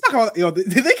that. Let's talk about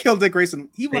they killed Dick Grayson.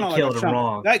 He went out killed like him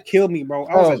wrong. That killed me, bro.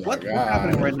 I was like, what's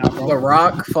happening right now, bro? The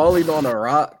rock falling on a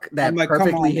rock that like,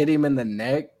 perfectly hit him in the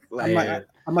neck. Like,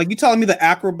 I'm like, you telling me the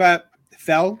acrobat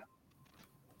fell?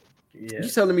 Yeah. You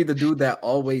telling me the dude that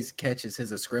always catches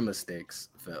his Eskrima sticks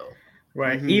fell?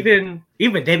 Right. Even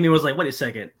Damien was like, wait a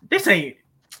second. This ain't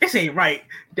right.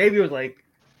 Damien was like,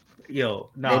 yo,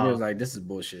 no. Nah. Damien was like, this is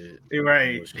bullshit.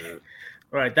 Right. Bullshit.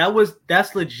 Right.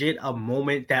 That's legit a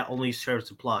moment that only serves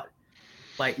the plot.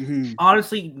 Like,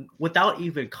 honestly, without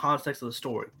even context of the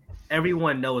story,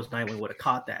 everyone knows Nightwing would have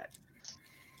caught that.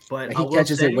 But he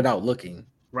catches it without looking.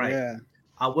 Right. Yeah.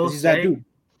 I will say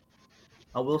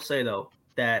though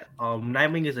that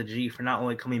Nightwing is a G for not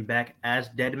only coming back as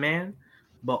Deadman,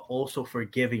 but also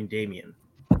forgiving Damien.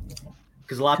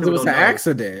 Because a lot of people it was an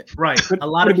accident. Right. A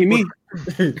lot of people.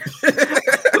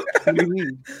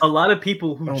 A lot of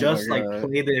people who just like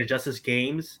play the Injustice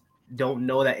games don't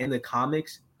know that in the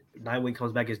comics, Nightwing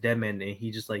comes back as Deadman, and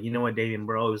he just like, you know what, Damien,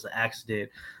 bro, it was an accident.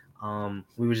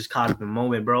 We were just caught up in the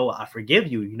moment, bro. I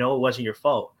forgive you. You know, it wasn't your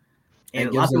fault. And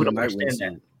a lot of gives him people the don't Nightwing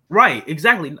understand that. suit. Right,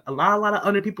 exactly. A lot of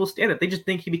other people stand it. They just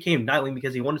think he became Nightwing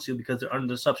because he wanted to, because they're under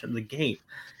the assumption of the game.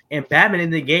 And Batman in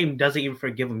the game doesn't even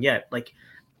forgive him yet. Like,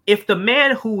 if the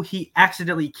man who he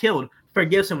accidentally killed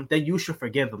forgives him, then you should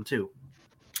forgive him too.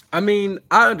 I mean,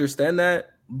 I understand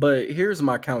that, but here's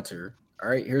my counter. All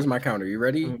right, here's my counter. You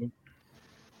ready? Mm-hmm.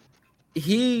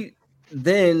 He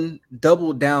then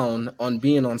doubled down on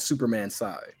being on Superman's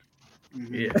side.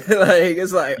 Yeah. Like,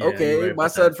 it's like, Yeah, you're okay, right my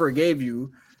about son that. forgave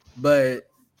you, but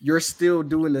you're still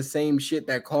doing the same shit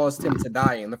that caused him to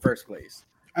die in the first place.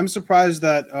 I'm surprised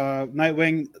that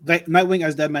Nightwing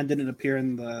as Deadman didn't appear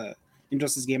in the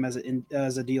Injustice game as a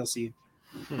DLC.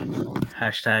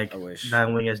 Hashtag I wish.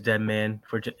 Nightwing as Dead Man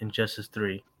for Injustice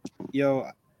 3. Yo,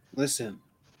 listen,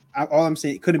 all I'm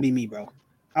saying, it couldn't be me, bro.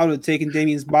 I would have taken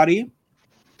Damien's body.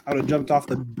 I would have jumped off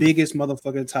the biggest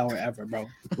motherfucking tower ever, bro.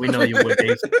 We know you would,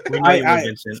 Vincent. We know you would,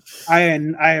 Vincent. I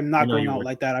am not We know going you out would.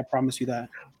 like that. I promise you that.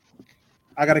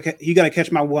 You gotta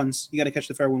catch my ones. You gotta catch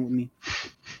the fair one with me.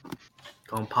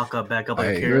 Gonna back up All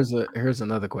like right, a here's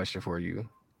another question for you.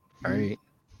 All Mhm.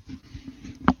 right.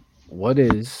 What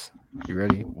is you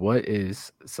ready? What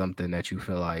is something that you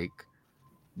feel like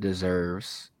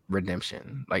deserves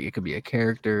redemption? Like, it could be a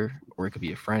character or it could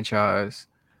be a franchise.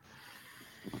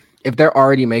 If they're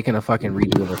already making a fucking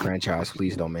redo of a franchise,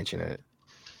 please don't mention it.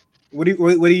 What do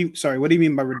you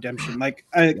mean by redemption? Like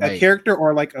a Like- character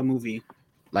or like a movie?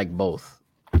 Like both.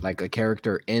 Like a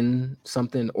character in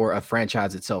something or a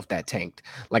franchise itself that tanked.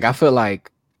 Like, I feel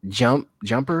like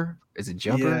Jumper, is it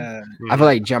Jumper? Yeah, I feel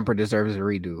like Jumper deserves a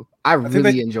redo. I think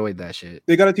really enjoyed that shit.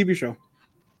 they got a TV show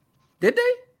Did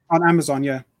they? on Amazon.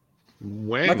 Yeah,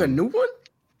 When? Like a new one?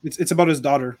 it's about his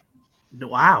daughter.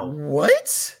 Wow.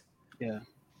 What? Yeah.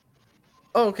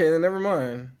 Oh, okay, then never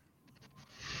mind.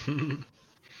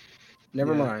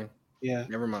 Never Yeah. mind. Yeah.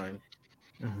 Never mind.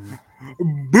 Mhm.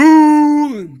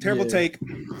 Boo! Terrible Yeah. take.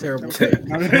 Terrible Terrible take.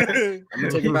 take. I'm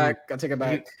gonna take it back. I'll take it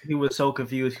back. He was so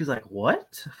confused. He was like,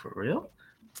 "What? For real?"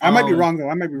 I might be Um, wrong though.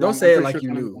 I might be wrong. Don't say I'm it pretty like you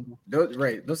sure it's knew. on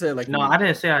Don't say it like No, you knew. I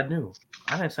didn't say I knew.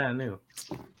 I didn't say I knew.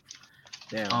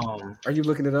 Damn. Are you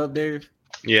looking it up, Dave?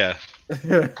 Yeah. I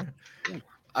feel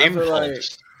Impulse. like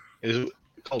Is it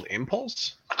called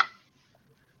Impulse?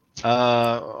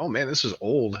 Oh man, this is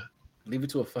old. leave it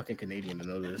to a fucking Canadian to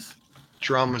know this.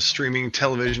 Drama streaming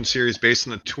television series based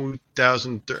on the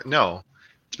 2003. No,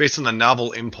 it's based on the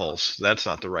novel Impulse. That's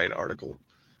not the right article.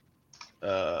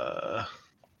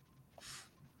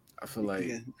 I feel like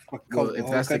Yeah. Fuck, well, the if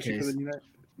whole that's the country case, couldn't do that.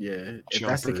 yeah. If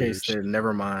that's the case, Jumpers. then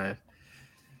never mind.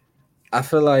 I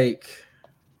feel like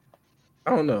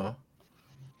I don't know.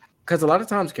 Because a lot of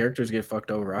times characters get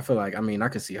fucked over. I feel like, I mean, I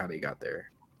can see how they got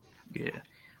there. Yeah.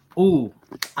 Ooh,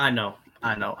 I know.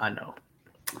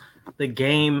 The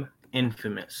game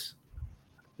Infamous.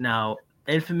 Now,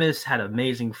 Infamous had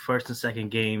amazing first and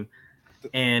second game,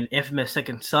 and Infamous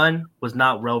Second Son was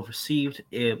not well received.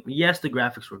 Yes, the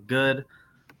graphics were good,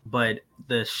 but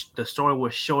the story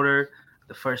was shorter.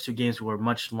 The first two games were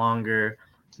much longer.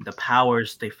 The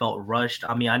powers, they felt rushed.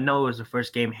 I mean, I know it was the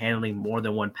first game handling more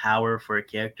than one power for a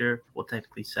character. Well,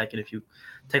 technically second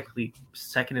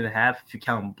and a half if you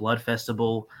count Blood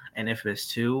Festival and Infamous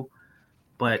 2.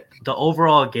 But the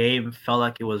overall game felt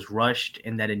like it was rushed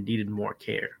and that it needed more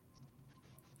care.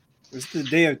 It's the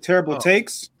day of terrible Oh.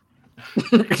 takes.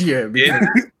 Yeah, because,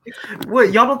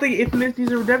 What, y'all don't think Infamous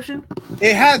needs a redemption?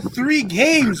 It had 3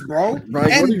 games, bro, Right,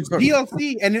 what and are you talking-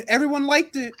 DLC, and everyone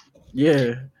liked it.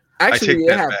 yeah. take Actually, it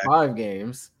that had back. 5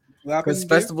 games. What happened, Because Dave?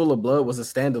 Festival of Blood was a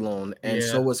standalone, and Yeah.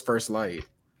 so was First Light.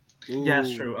 Yeah, that's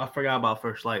Ooh. true. I forgot about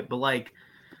First Light. But like,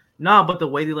 nah, but the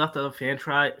way they left the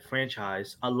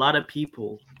franchise, a lot of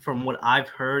people, from what I've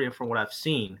heard and from what I've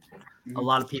seen, a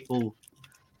lot of people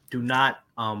do not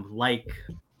like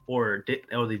or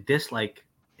they dislike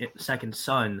Second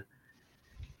Son,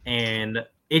 and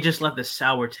it just left a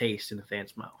sour taste in the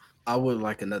fans' mouth. I would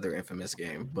like another Infamous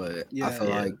game, but I Yeah. feel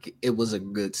Yeah. like it was a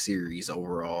good series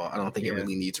overall. I don't think it Yeah.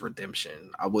 really needs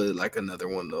redemption. I would like another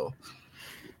one though.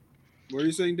 What are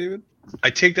you saying, David? I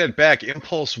take that back.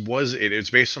 Impulse was it. It's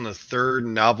based on the third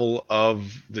novel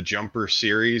of the Jumper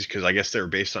series because I guess they were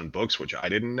based on books, which I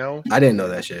didn't know. I didn't know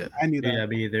that shit. I knew that. Yeah,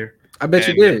 me either. I bet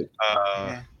And, you did.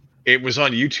 Yeah. It was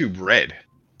on YouTube Red.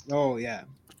 Oh yeah.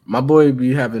 My boy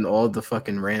be having all the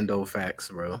fucking rando facts,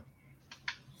 bro.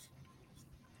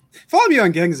 Follow me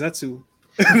on Gangzetsu.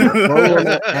 Follow him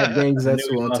at I knew he Gangzetsu was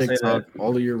on gonna say TikTok.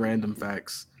 All of your random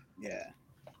facts. Yeah.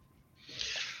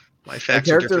 My facts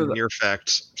are character different than that- your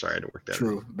facts. Sorry, I had to work that.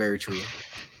 True, very true.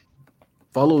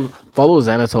 Follow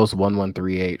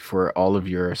Xanatos1138 for all of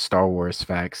your Star Wars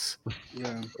facts.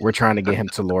 Yeah. We're trying to get him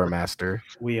to lore master.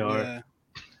 We are. Yeah.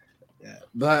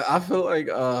 But I feel like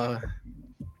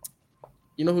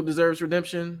you know who deserves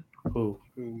redemption? Who?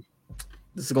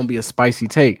 This is gonna be a spicy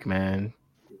take, man.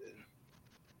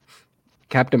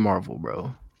 Captain Marvel,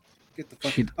 bro. Get the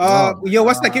fuck. She- oh my Yo,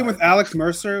 what's that game God. with Alex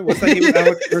Mercer? What's that game with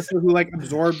Alex Mercer who like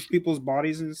absorbs people's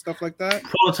bodies and stuff like that?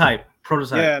 Prototype.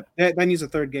 Yeah, that needs a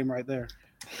third game right there.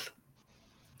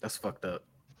 That's fucked up.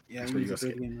 Yeah, That's it what needs you a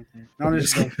third gonna game right there. No, I'm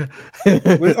just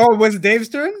kidding. Was it Dave's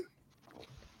turn?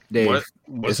 Dave, What?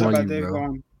 it's How on about you, Dave bro.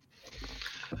 going?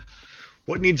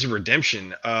 What needs a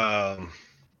redemption? I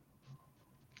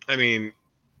mean,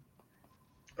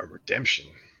 a redemption.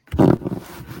 I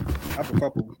have a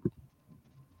couple.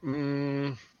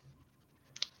 I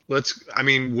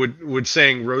mean, would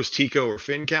saying Rose Tico or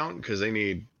Finn count? Because they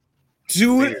need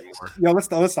Dude, more. yo, let's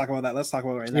talk about that. Let's talk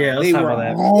about it right now. Yeah, let's They talk were about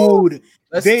that. hoed.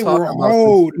 Let's They talk were about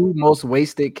hoed. the two most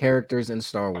wasted characters in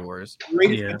Star Wars.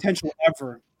 Greatest Yeah. potential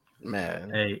ever. Man.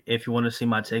 Hey, if you want to see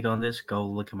my take on this, go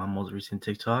look at my most recent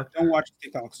TikTok. Don't watch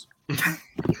TikToks.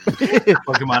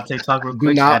 Look at my TikTok real Do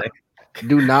quick. not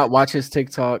do not watch his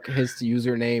TikTok. His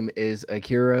username is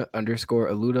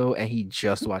Akira_Aludo, and he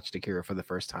just watched Akira for the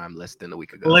first time less than a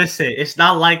week ago. Listen, it's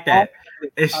not like that.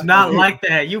 It's not like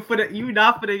that. You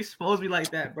not finna expose me like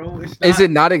that, bro. It's not, Is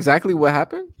it not exactly what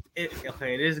happened?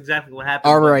 Okay, it is exactly what happened.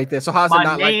 All but right, then. So how's it my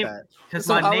not name- like that? Because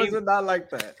So my how is name, it not like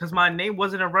that? because my name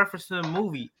wasn't a reference to the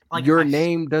movie. Like Your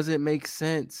name doesn't make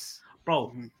sense.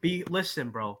 bro. Listen,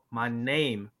 bro. My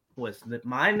name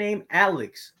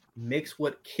Alex mixed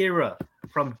with Kira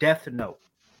from Death Note.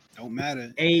 Don't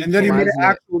matter. A- And then he Why made an isn't it-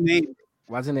 actual name.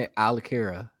 Why isn't it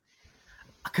Alakira?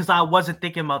 Because I wasn't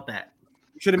thinking about that.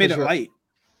 You should have made it 'Cause light.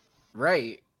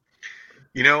 Right.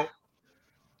 You know,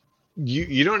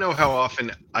 you don't know how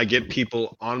often I get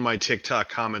people on my TikTok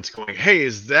comments going, "Hey,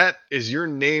 is your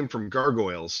name from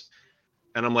Gargoyles?"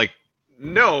 And I'm like,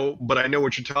 "No, but I know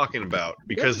what you're talking about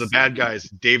because the bad guy's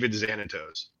David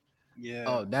Xanatos." Yeah.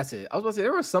 Oh, that's it. I was about to say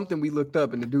there was something we looked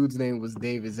up, and the dude's name was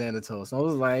David Xanatos. I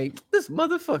was like, this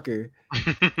motherfucker.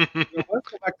 Yo, let's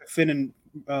go back to Finn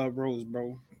and Rose,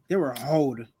 bro. They were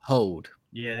hoed. Hold.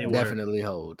 Yeah, they were. Definitely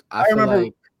hold. I remember-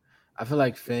 I feel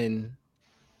like Finn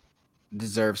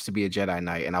deserves to be a Jedi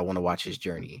Knight, and I want to watch his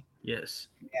journey. Yes.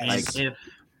 Yes. And if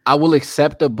I will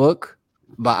accept a book,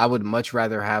 but I would much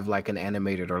rather have like an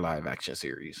animated or live action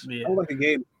series. yeah, I would like a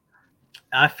game.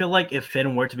 I feel like if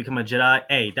Finn were to become a Jedi,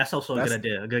 hey, that's also a That's- good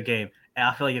idea, a good game. And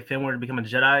I feel like if Finn were to become a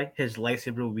Jedi, his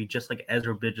lightsaber would be just like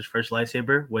Ezra Bridger's first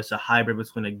lightsaber, where it's a hybrid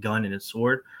between a gun and a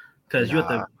sword. Because you have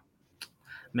to,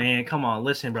 man, come on,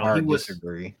 listen, bro. Hard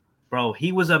disagree.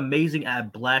 He was amazing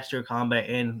at blaster combat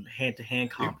and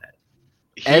hand-to-hand combat.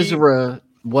 Ezra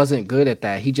wasn't good at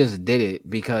that. He just did it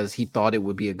because he thought it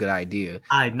would be a good idea.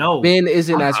 I know. Finn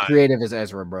isn't I'm as not- creative as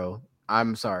Ezra, bro.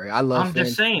 I'm sorry. I love I'm Finn.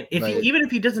 just saying, even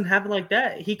if he doesn't have it like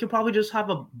that, he could probably just have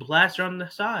a blaster on the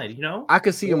side, you know? I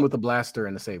could see him with a blaster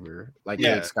and a saber, like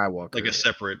Yeah, Luke Skywalker. like a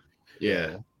separate.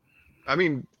 yeah. I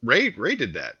mean, Ray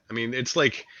did that. I mean, it's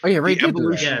like Oh yeah, Ray The did do that.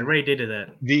 evolution- Yeah, Ray did that.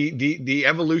 the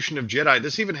evolution of Jedi.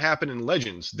 This even happened in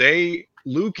Legends.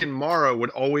 Luke and Mara would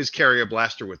always carry a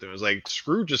blaster with them. It was like,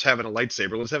 screw just having a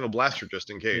lightsaber. Let's have a blaster just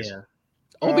in case. Yeah.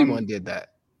 Obi-Wan did that.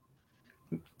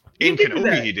 In He did Kenobi,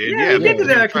 that. he did. Yeah, Yeah, he did because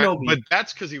that was at trying- Kenobi. But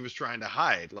that's because he was trying to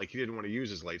hide. Like, he didn't want to use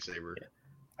his lightsaber.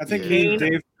 I think Yeah. me and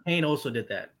Dave, Kane also did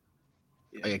that.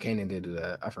 Oh yeah, Kanan did do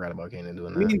that. I forgot about Kanan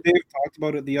doing me that. and Dave talked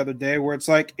about it the other day, where it's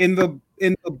like in the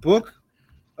book,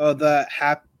 that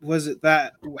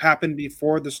happened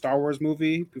before the Star Wars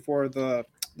movie, before the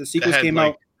sequels had, came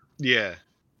like- out. Yeah.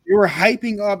 They were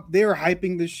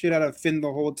hyping the shit out of Finn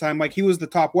the whole time. Like he was the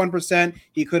top 1%.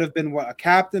 He could have been a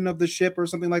captain of the ship or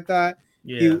something like that.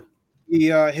 Yeah.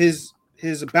 His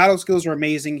battle skills are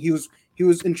amazing. He was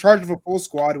in charge of a full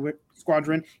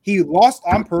squadron. He lost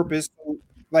on purpose, so,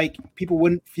 like people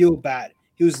wouldn't feel bad.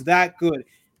 He was that good.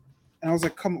 And I was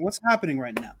like, come on, what's happening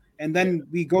right now? And then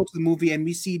we go to the movie and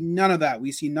we see none of that.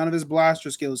 We see none of his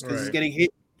blaster skills because he's Right. getting hit.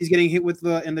 He's getting hit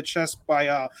in the chest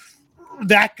by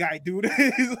that guy, dude.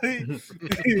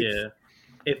 Yeah.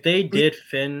 If they did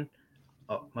Finn,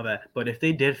 oh my bad. But if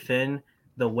they did Finn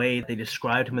the way they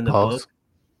described him in the Pause.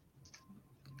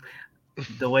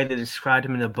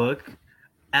 book,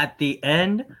 at the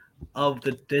end of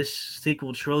this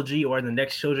sequel trilogy or in the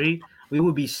next trilogy, we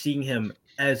would be seeing him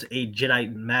as a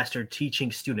Jedi master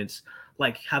teaching students,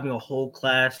 like having a whole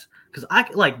class. Because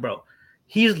bro,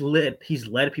 he's led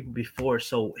people before,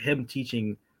 so him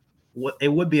teaching, it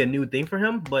would be a new thing for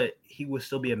him, but he would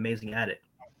still be amazing at it.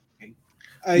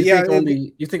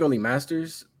 You think only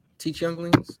masters teach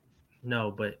younglings?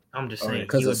 No, but I'm just saying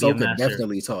Because he would be a Ahsoka master.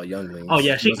 definitely taught younglings. Oh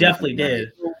yeah, she wasn't definitely like-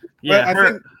 did. Yeah, I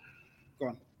her. think- go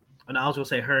on. And I was gonna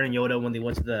say her and Yoda when they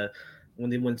went to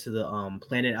the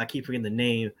planet. I keep forgetting the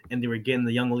name, and they were getting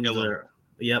the younglings. Ilum.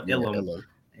 Yep, Yeah, Ilum. Ilum.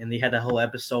 And they had that whole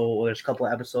episode. Well, there's a couple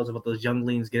of episodes about those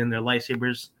younglings getting their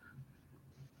lightsabers.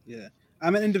 Yeah,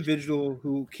 I'm an individual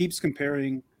who keeps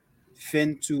comparing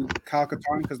Finn to Kyle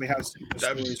Katarn because they have similar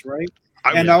That was- stories, right?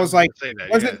 I And was I was like, gonna say that,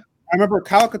 wasn't yeah. I remember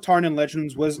Kyle Katarn in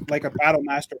Legends was like a battle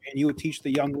master, and he would teach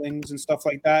the younglings and stuff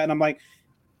like that. And I'm like,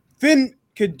 Finn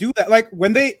could do that. Like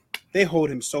when they hold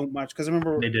him so much because I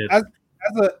remember They did.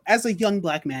 as a young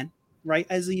black man, right?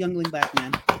 As a youngling black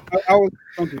man, I was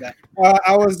don't do that.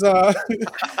 I was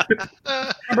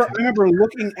I remember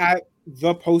looking at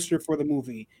the poster for the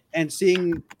movie and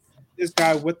seeing this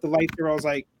guy with the lightsaber. I was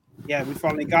like, yeah, we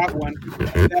finally got one.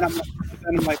 And then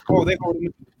I'm like, oh, they hold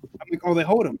him. I'm like, oh, they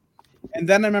hold him. And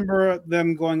then I remember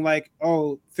them going like,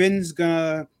 oh, Finn's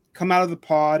gonna come out of the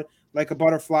pod like a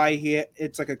butterfly.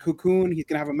 It's like a cocoon. He's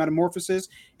gonna have a metamorphosis,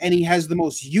 and he has the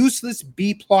most useless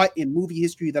B plot in movie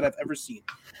history that I've ever seen.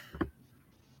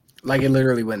 Like it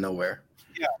literally went nowhere.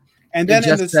 Yeah, and It then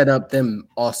just set up them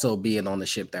also being on the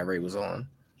ship that Ray was on.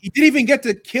 he didn't even get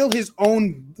to kill his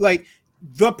own, like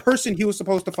the person he was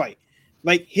supposed to fight.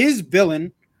 Like his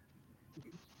villain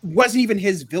wasn't even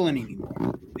his villain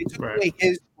anymore. They took away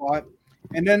his plot.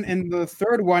 And then in the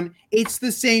third one, it's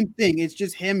the same thing. It's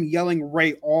just him yelling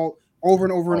Ray all over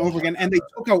and over and over again. And they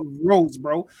took out Rose,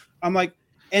 bro. I'm like,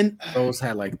 and Rose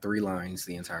had like 3 lines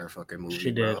the entire fucking movie.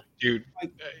 She bro. did. Dude,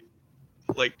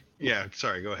 like, yeah,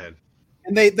 sorry, go ahead.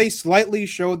 And they slightly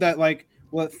showed that like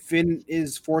what Finn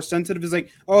is force sensitive is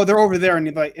like, oh, they're over there, and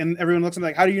and everyone looks at me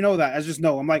like, how do you know that? I just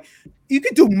know. I'm like, you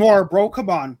could do more, bro. Come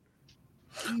on.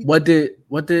 What did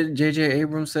JJ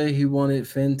Abrams say? He wanted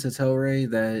Finn to tell Ray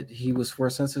that he was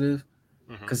force sensitive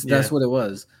because that's what it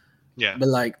was. Yeah, but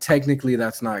like technically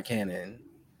that's not canon.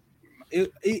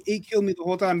 It killed me the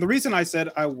whole time. The reason I said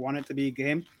I want it to be a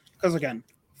game because again,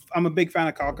 I'm a big fan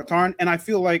of Kyle Katarn, and I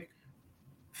feel like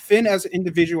Finn as an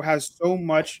individual has so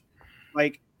much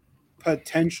like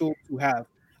potential to have.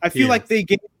 I feel like they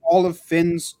gave all of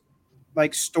Finn's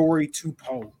like story to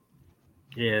Poe.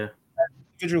 Yeah.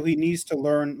 Individual, he needs to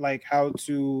learn like how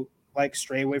to like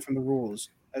stray away from the rules.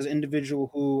 As an individual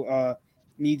who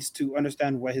needs to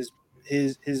understand what his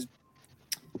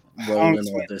role in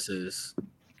all this is.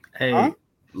 Hey,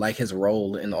 like his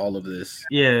role in all of this.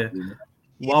 Yeah.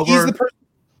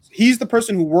 He's the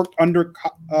person who worked under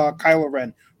Kylo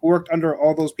Ren, who worked under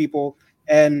all those people,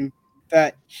 and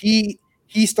that he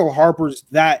still harbors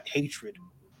that hatred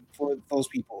for those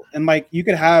people. And like you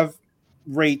could have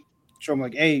Ray show him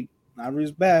like, hey, not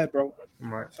really bad, bro.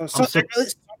 Right. So really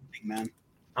something, man.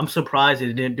 I'm surprised they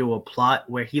didn't do a plot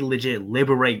where he legit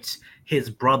liberates his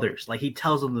brothers. Like he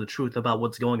tells them the truth about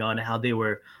what's going on and how they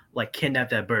were like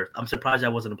kidnapped at birth. I'm surprised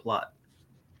that wasn't a plot.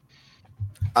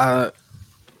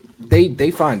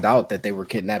 They find out that they were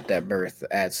kidnapped at birth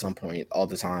at some point all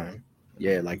the time.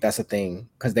 Yeah, like that's a thing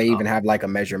because they even have like a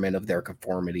measurement of their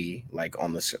conformity like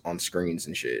on screens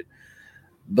and shit.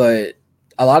 But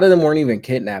a lot of them weren't even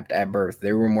kidnapped at birth.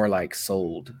 They were more like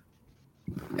sold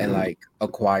and like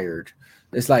acquired.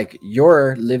 It's like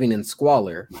you're living in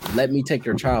squalor. Let me take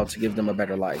your child to give them a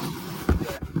better life.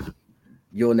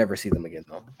 You'll never see them again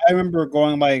though. I remember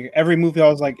going like every movie I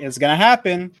was like, it's gonna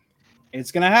happen.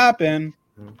 It's gonna happen.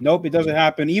 Nope, it doesn't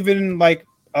happen. Even in like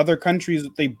other countries,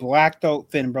 they blacked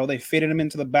out Finn, bro. They faded him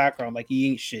into the background like he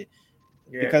ain't shit.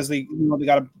 Because they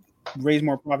gotta raise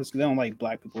more profits because they don't like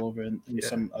black people over in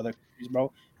some other countries,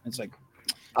 bro. It's like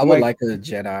I would like a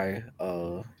Jedi.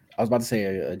 I was about to say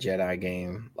a Jedi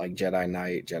game like Jedi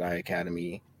Knight, Jedi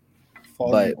Academy,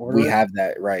 but we have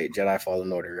that right. Jedi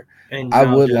Fallen Order. And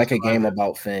I would like a game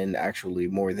about Finn actually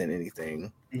more than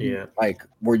anything. Yeah, like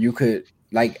where you could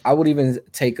like. I would even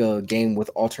take a game with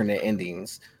alternate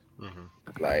endings.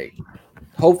 Like,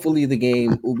 hopefully, the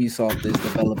game Ubisoft is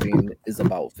developing is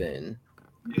about Finn.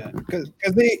 Yeah, because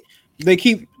they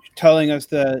keep telling us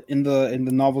that in the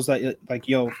novels that like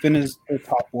Finn is the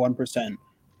top 1%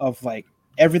 of like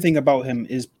everything about him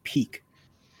is peak,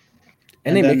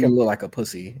 and they make him look like a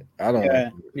pussy. I don't like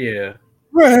it. Yeah.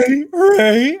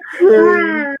 Ray.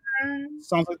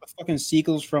 Sounds like the fucking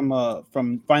sequels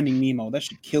from Finding Nemo. That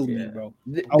should kill me, bro.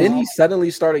 Then he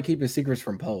suddenly started keeping secrets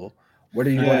from Poe. What are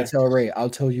you going to tell Ray? I'll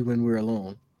tell you when we're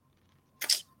alone.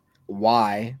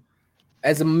 Why?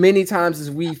 As many times as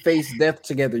we face death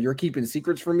together, you're keeping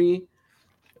secrets from me?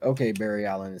 Okay, Barry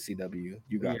Allen and CW,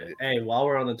 you got it. Hey, while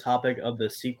we're on the topic of the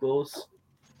sequels,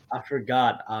 I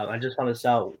forgot. I just found this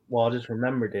out. Well, I just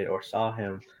remembered it or saw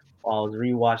him while I was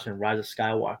rewatching Rise of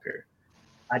Skywalker.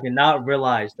 I did not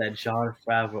realize that Jon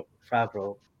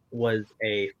Favreau was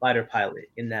a fighter pilot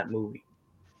in that movie.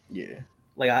 Yeah.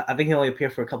 like I think he only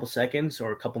appeared for a couple seconds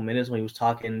or a couple minutes when he was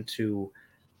talking to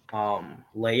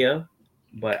Leia,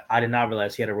 but I did not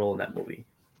realize he had a role in that movie.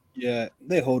 Yeah,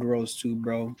 they hold Rose too,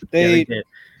 bro. Yeah, they They did.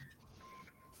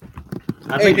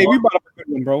 hey, you brought up a good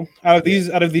one, bro. Out of these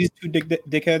two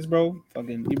dickheads, bro,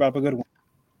 fucking, you brought up a good one.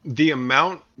 The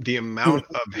amount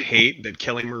of hate that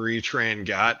Kelly Marie Tran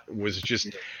got was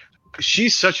just,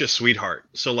 she's such a sweetheart.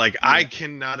 So like I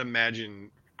cannot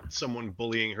imagine someone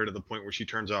bullying her to the point where she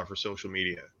turns off her social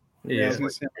media. Yeah, I was gonna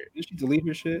say, did she delete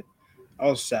her shit? I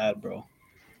was sad, bro.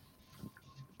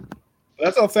 But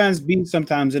that's how fans be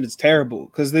sometimes, and it's terrible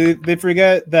because they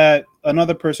forget that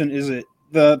another person is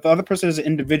the other person is an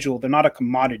individual. They're not a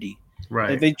commodity.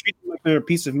 Right. They treat them like they're a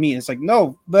piece of meat. It's like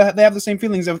no, but they have the same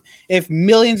feelings of if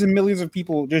millions and millions of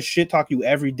people just shit talk you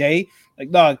every day. Like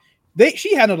dog,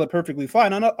 she handled it perfectly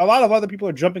fine. I know a lot of other people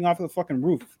are jumping off the fucking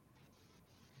roof.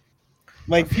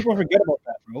 Like people forget about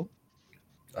that, bro.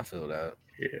 I feel that.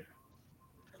 Yeah.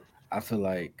 I feel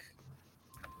like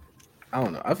I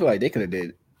don't know. I feel like they could have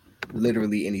did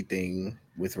literally anything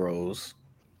with Rose.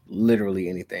 Literally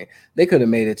anything. They could have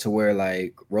made it to where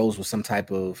like Rose was some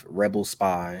type of rebel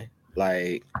spy.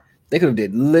 Like they could have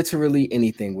did literally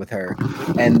anything with her,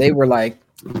 and they were like,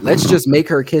 let's just make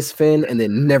her kiss Finn and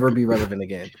then never be relevant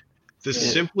again. The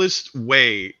simplest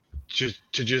way to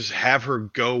just have her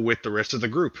go with the rest of the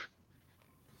group,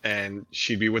 and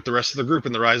she'd be with the rest of the group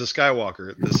in the Rise of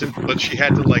Skywalker. But she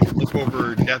had to like look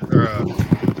over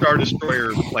Star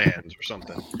Destroyer plans or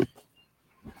something,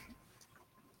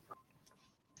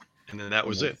 and then that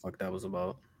was it. Fuck, that was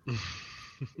about.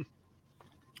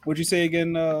 What'd you say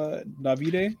again,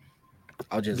 Davide?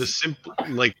 I'll just the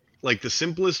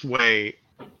simplest way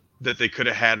that they could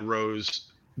have had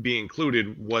Rose be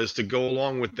included was to go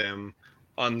along with them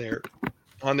on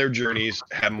their journeys,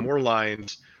 have more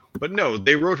lines. But no,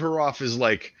 they wrote her off as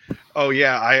like, oh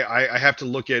yeah, I have to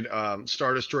look at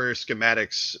Star Destroyer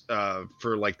schematics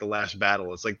for like the last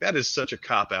battle. It's like that is such a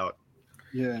cop out.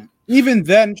 Yeah. Even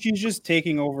then, she's just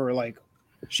taking over. Like,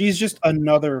 she's just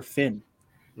another Finn.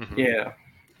 Mm-hmm. Yeah.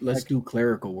 Let's do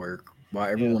clerical work while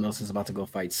everyone else is about to go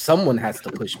fight. Someone has to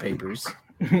push papers.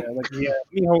 Yeah,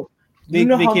 They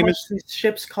how much these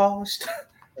ships cost?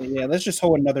 Yeah, let's just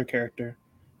hold another character.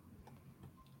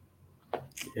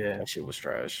 Yeah, that shit was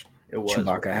trash. It was.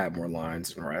 Chewbacca had more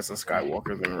lines in Rise of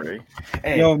Skywalker than Rey.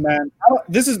 Hey. Yo, man,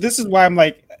 this is why I'm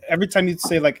like every time you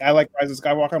say like I like Rise of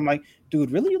Skywalker, I'm like,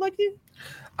 dude, really you like it?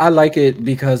 I like it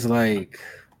because like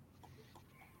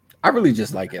I really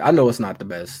just like it. I know it's not the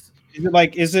best.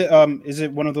 Is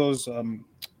it one of those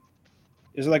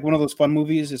is it like one of those fun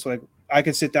movies? It's like I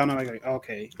could sit down and like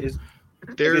okay,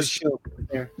 there's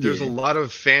a lot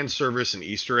of fan service and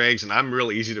Easter eggs, and I'm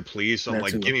real easy to please, so I'm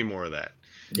like, give me more of that.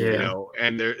 Yeah. You know,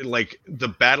 and they're like the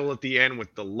battle at the end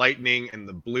with the lightning and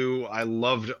the blue. I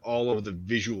loved all of the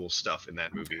visual stuff in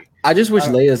that movie. I just wish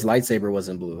Leia's lightsaber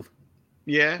wasn't blue.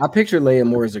 Yeah, I picture Leia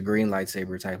more as a green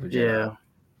lightsaber type of Jedi. Yeah.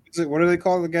 Is it, what do they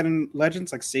call it again in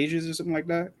Legends? Like sages or something like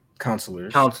that?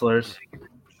 Counselors.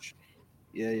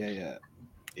 Yeah.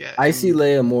 I see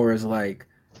Leia more as like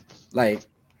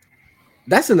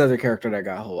that's another character that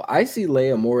got hold. I see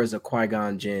Leia more as a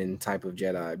Qui-Gon Jinn type of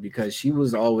Jedi because she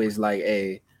was always like,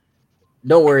 hey,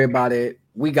 don't worry about it.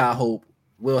 We got hope.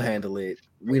 We'll handle it.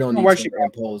 We don't need to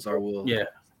impose our will. Yeah.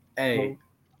 Hey,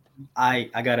 I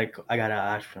gotta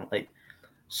ask you, like,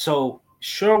 so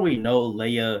sure we know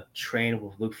Leia trained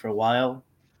with Luke for a while,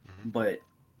 but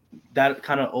that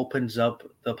kind of opens up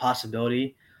the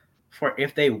possibility for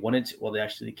if they wanted to, well, they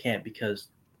actually can't because,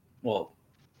 well,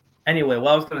 anyway,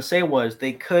 what I was gonna say was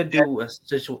they could do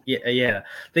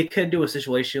they could do a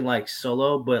situation like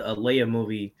Solo, but a Leia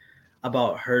movie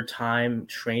about her time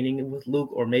training with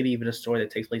Luke, or maybe even a story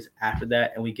that takes place after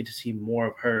that, and we get to see more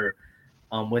of her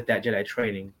with that Jedi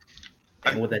training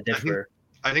and with that differ.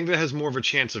 I think that has more of a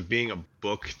chance of being a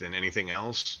book than anything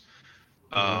else.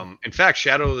 In fact,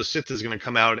 Shadow of the Sith is going to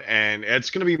come out, and it's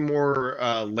going to be more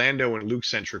Lando and Luke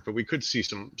centric, but we could see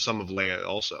some of Leia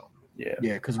also. Yeah,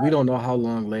 because we don't know how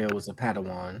long Leia was a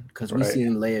Padawan, because we've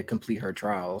seen Leia complete her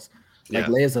trials. Like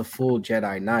Leia's a full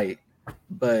Jedi Knight,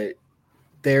 but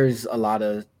there's a lot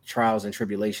of trials and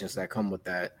tribulations that come with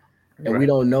that, and we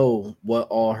don't know what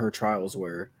all her trials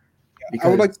were. Because I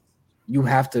would like you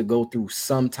have to go through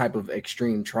some type of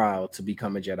extreme trial to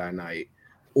become a Jedi Knight,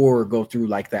 or go through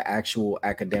like the actual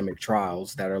academic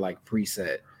trials that are like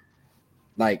preset.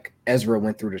 Like Ezra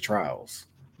went through the trials.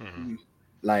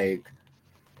 Like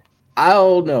I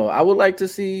don't know. I would like to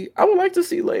see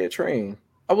Leia train.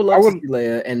 I would love to see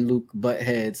Leia and Luke butt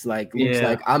heads. Like Luke's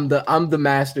like, I'm the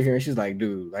master here, and she's like,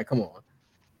 dude, like, come on,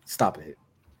 stop it.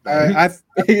 I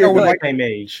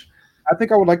I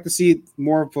think I would like to see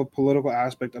more of a political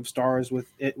aspect of Star Wars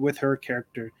with her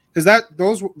character, because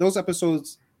those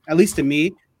episodes, at least to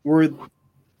me, were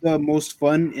the most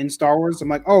fun in Star Wars. I'm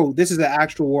like, oh, this is the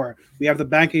actual war. We have the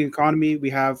banking economy. We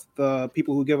have the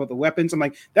people who give up the weapons. I'm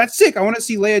like, that's sick. I want to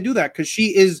see Leia do that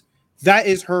because that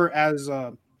is her as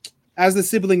the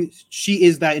sibling. She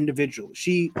is that individual.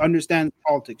 She understands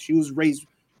politics. She was raised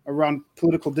around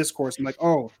political discourse. I'm like,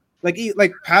 oh,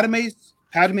 like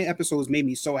Padme episodes made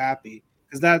me so happy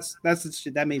because that's the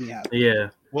shit that made me happy. Yeah.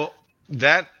 Well,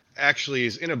 that actually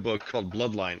is in a book called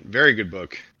Bloodline. Very good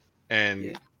book. And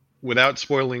Yeah. without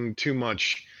spoiling too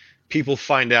much, people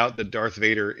find out that Darth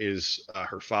Vader is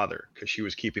her father because she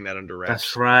was keeping that under wraps.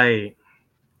 That's right.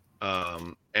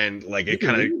 And like You it can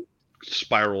kind of read?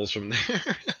 spirals from there.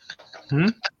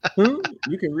 Huh?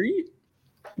 You can read?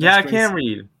 Yeah, I That's can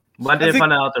crazy. read. But I didn't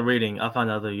find out the reading. I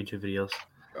found out the YouTube videos.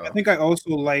 I think I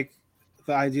also like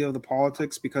the idea of the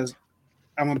politics because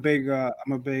I'm a big Warhammer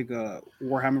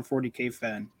 40K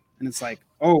fan, and it's like,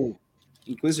 oh,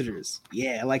 Inquisitors,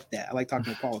 yeah, I like that. I like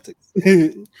talking about politics.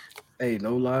 Hey,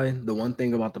 no lie. The one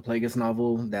thing about the Plagueis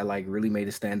novel that like really made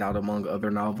it stand out among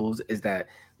other novels is that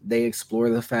they explore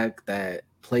the fact that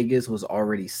Plagueis was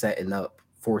already setting up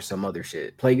for some other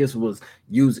shit. Plagueis was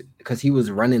used because he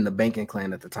was running the banking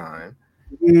clan at the time.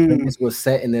 Plagueis was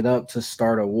setting it up to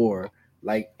start a war.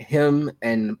 Like him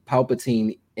and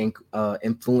Palpatine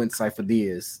influenced Cypher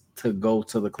Diaz to go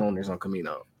to the cloners on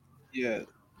Camino. Yeah,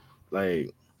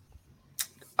 Like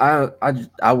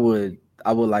I would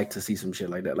like to see some shit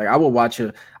like that. Like I would watch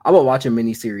a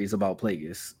mini series about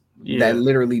Plagueis that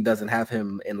literally doesn't have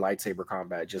him in lightsaber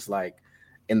combat, just like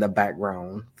in the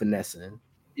background finessing.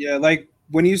 yeah, like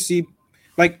when you see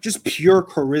like just pure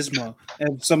charisma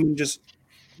and someone just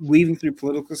weaving through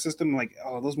political system, like,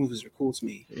 oh, those movies are cool to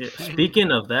me. Yeah.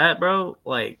 Speaking of that, bro,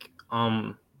 like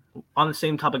on the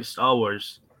same topic of Star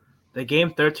Wars, the game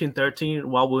 1313,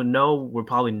 while we know we're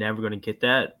probably never going to get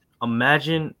that,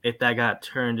 imagine if that got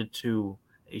turned into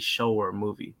a show or a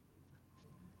movie.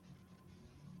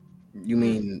 You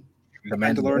mean the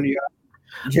Mandalorian?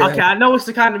 Yeah. Okay, I know it's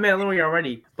the kind of Mandalorian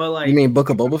already, but like, You mean Book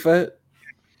of Boba Fett?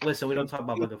 listen, we don't talk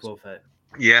about Book of Boba Fett.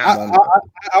 Yeah.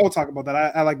 I will talk about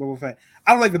that. I like Boba Fett.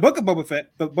 I don't like the Book of Boba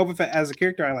Fett, but Boba Fett as a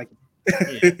character, I like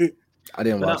him. I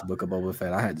didn't But, watch Book of Boba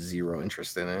Fett. I had zero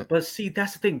interest in it. But see,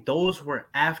 that's the thing. Those were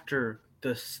after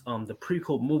the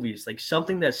prequel movies, like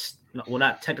something that's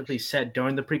not technically set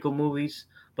during the prequel movies,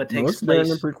 but No, takes it's during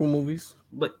the place. prequel movies.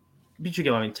 But you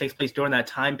get what I mean. Takes place during that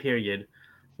time period.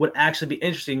 Would actually be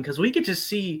interesting because we get to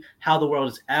see how the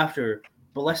world is after,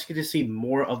 but let's get to see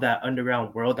more of that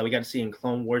underground world that we got to see in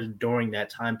Clone Wars during that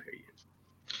time period.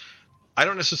 I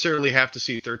don't necessarily have to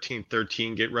see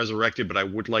 1313 get resurrected, but I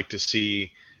would like to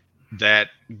see that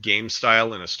game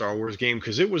style in a Star Wars game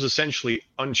because it was essentially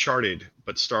Uncharted,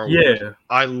 but Star Wars. Yeah.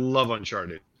 I love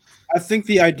Uncharted. I think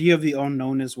the idea of the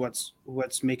unknown is what's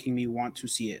making me want to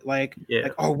see it. Like,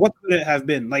 oh, what could it have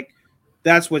been? Like,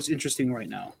 that's what's interesting right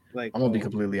now. Like, I'm gonna be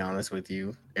completely honest with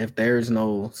you. If there's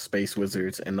no space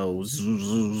wizards and no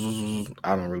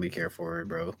I don't really care for it,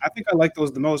 bro. I think I like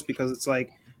those the most because it's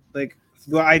like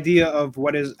the idea of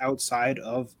what is outside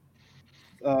of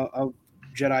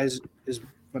Jedi's is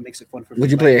what makes it fun for me.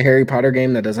 Would you play a Harry Potter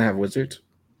game that doesn't have wizards?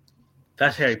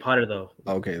 That's Harry Potter, though.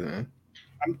 Okay, then.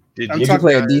 Did Would you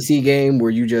play a DC game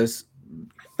where you just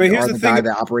but here's are the guy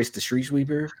that operates the street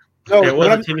sweeper? No, it was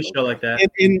a TV show like that.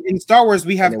 In Star Wars,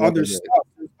 we have other stuff.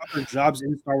 There's other jobs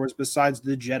in Star Wars besides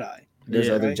the Jedi. There's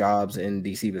other jobs in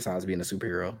DC besides being a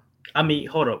superhero. I mean,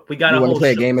 hold up. We got you a want whole to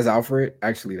play show. a game as Alfred?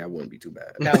 Actually, that wouldn't be too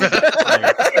bad.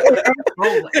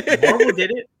 Marvel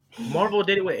did it. Marvel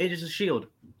did it with Agents of S.H.I.E.L.D.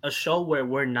 A show where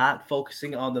we're not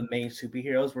focusing on the main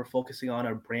superheroes. We're focusing on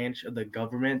a branch of the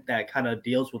government that kind of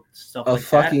deals with stuff like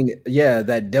that.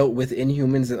 That dealt with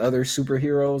Inhumans and other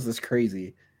superheroes. That's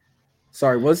crazy.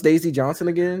 Sorry, what's Daisy Johnson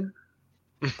again?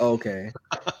 Okay.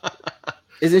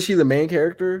 Isn't she the main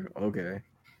character? Okay.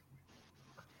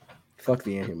 Fuck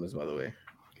the Inhumans, by the way.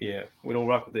 Yeah, we don't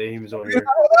rock with the Inhumans over here.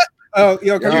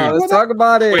 Let's talk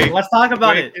about it. Wait, let's talk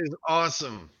about it. Is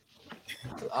awesome.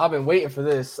 I've been waiting for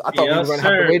this. I thought we were going to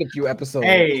have to wait a few episodes.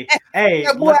 Hey,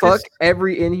 fuck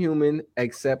every Inhuman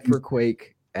except for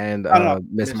Quake and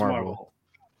Miss Marvel.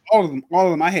 All of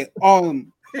them. I hate all of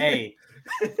them. Hey,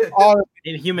 all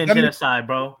Inhuman genocide,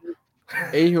 bro.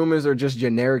 Inhumans are just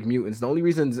generic mutants. The only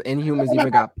reason Inhumans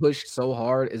even got pushed so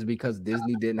hard is because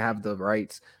Disney didn't have the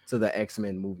rights to the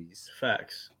X-Men movies.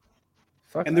 Facts.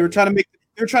 And they were trying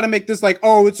to make this like,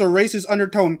 oh, it's a racist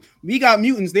undertone. We got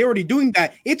mutants. They're already doing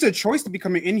that. It's a choice to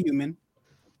become an Inhuman.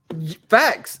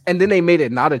 Facts. And then they made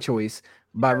it not a choice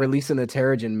by releasing a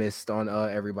Terrigen mist on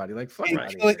everybody. Like fuck out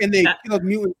of here. And they killed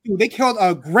mutant too. They killed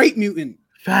a great mutant.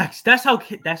 Facts. That's how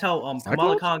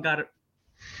Kamala Khan got it.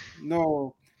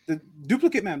 No, the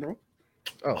duplicate man, bro.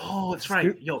 Oh, that's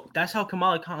right. Yo, that's how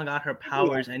Kamala Khan got her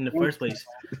powers in the first place.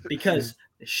 Because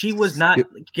she was not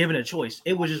given a choice.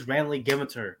 It was just randomly given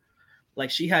to her. Like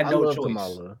she had no choice.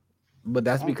 Kamala, but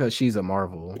that's because she's a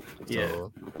Marvel. Yeah.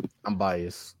 So I'm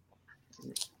biased.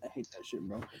 I hate that shit,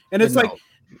 bro. And it's like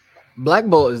Black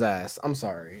Bolt is ass. I'm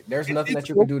sorry. There's nothing that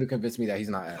you can do to convince me that he's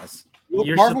not ass.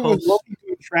 Marvel was looking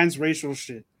doing transracial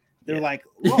shit. They're like,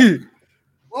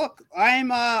 look,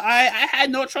 I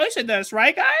had no choice in this,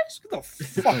 right, guys? Get the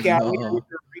fuck out of here with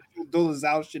your Rachel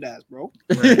Dolezal shit ass, bro.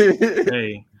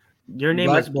 Hey, your name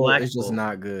Black is Bolt Black is just Bolt.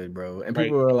 not good, bro. And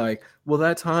people are like, well,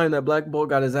 that time that Black Bolt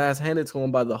got his ass handed to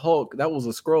him by the Hulk, that was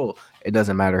a scroll. It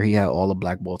doesn't matter. He had all of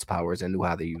Black Bolt's powers and knew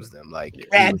how to use them. Like, he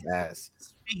was ass.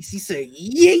 He said,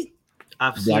 yeet.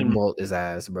 Black Bolt is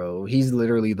ass, bro. He's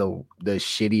literally the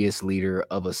shittiest leader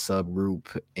of a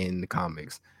subgroup in the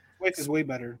comics. Voice is way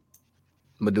better.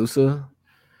 Medusa,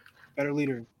 better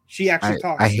leader. She actually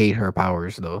talks. I hate her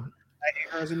powers though. I hate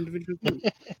her as an individual too.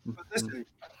 But listen,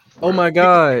 oh my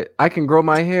god, I can grow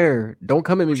my hair. Don't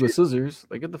come at me with scissors.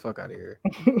 Like, get the fuck out of here.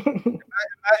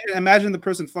 Imagine the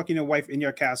person fucking your wife in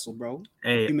your castle, bro.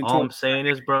 Hey, all I'm saying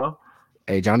is, bro.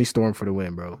 Hey, Johnny Storm for the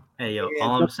win, bro. Hey, yo,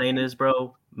 all I'm saying is,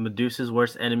 bro, Medusa's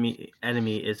worst enemy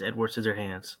is Edward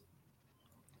Scissorhands.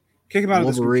 Kick him out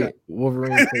of the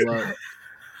Wolverine pull up.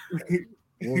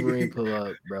 Wolverine pull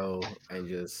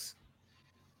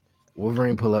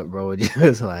up, bro, and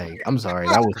just like, I'm sorry,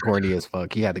 that was corny as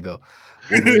fuck. He had to go.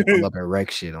 Wolverine pull up and wreck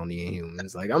shit on the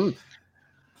Inhumans. Like,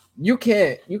 you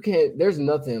can't. There's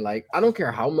nothing, like, I don't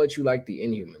care how much you like the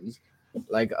Inhumans.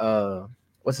 Like,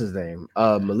 what's his name?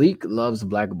 Malik loves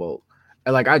Black Bolt.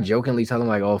 And like, I jokingly tell him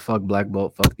like, oh, fuck Black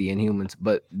Bolt, fuck the Inhumans.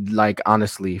 But like,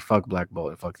 honestly, fuck Black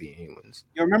Bolt and fuck the Inhumans.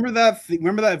 You remember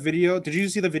that video? Did you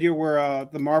see the video where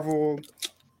the Marvel,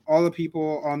 all the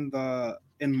people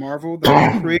in Marvel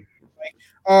that create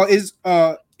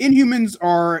like, Inhumans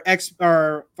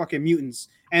are fucking mutants,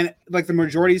 and like the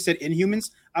majority said Inhumans.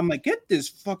 I'm like, get this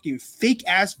fucking fake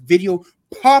ass video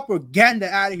propaganda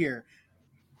out of here.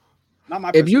 Not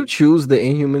my. If you choose the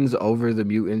Inhumans over the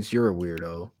mutants, you're a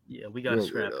weirdo. Yeah, we got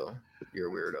scrap. You're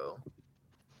a weirdo.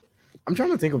 I'm trying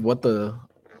to think of what the.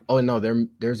 Oh no,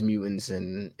 there's mutants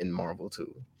in Marvel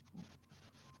too.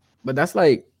 But that's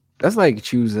like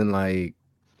choosing like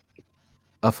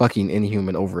a fucking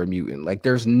Inhuman over a mutant. Like,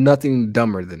 there's nothing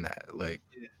dumber than that. Like,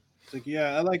 it's like,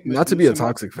 yeah, I like not to be a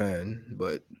toxic fan,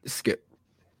 but skip.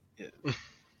 Yeah,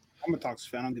 I'm a toxic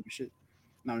fan. I don't give a shit.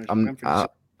 No,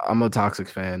 I'm a toxic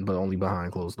fan, but only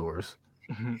behind closed doors.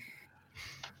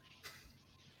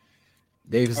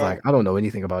 Dave's like, I don't know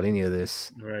anything about any of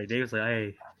this. Right. Dave's like,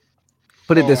 hey.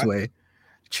 Put it this way.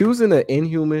 Choosing an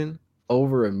Inhuman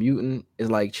over a mutant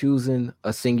is like choosing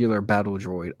a singular battle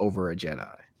droid over a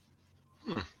Jedi.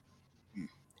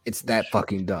 It's that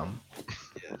fucking dumb.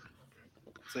 Yeah.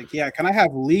 It's like, yeah, can I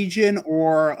have Legion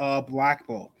or Black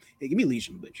Bolt? Hey, give me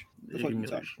Legion, bitch.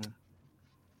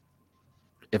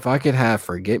 If I could have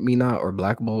Forget Me Not or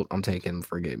Black Bolt, I'm taking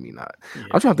Forget Me Not. Yeah.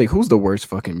 I'm trying to think who's the worst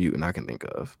fucking mutant I can think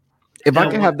of. If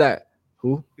I can have that,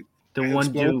 who? The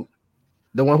one dude.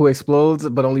 The one who explodes,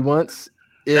 but only once.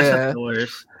 Yeah. That's the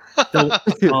worst.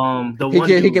 The one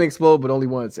he can explode, but only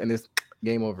once, and it's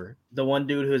game over. The one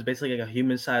dude who is basically like a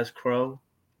human-sized crow.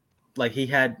 Like, he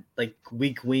had like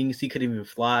weak wings. He couldn't even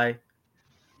fly.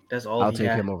 That's all. I'll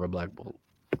take him over Black Bolt.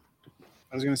 I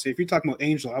was gonna say, if you're talking about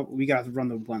Angel, we gotta run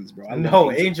the blends, bro.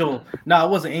 No, Angel. No,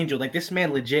 it wasn't Angel. Like, this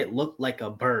man legit looked like a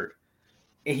bird,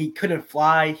 and he couldn't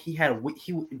fly. He had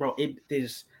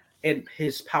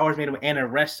his powers made him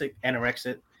anorexic.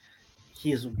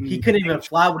 He couldn't even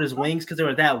fly with his wings because they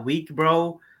were that weak,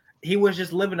 bro. He was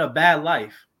just living a bad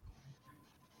life,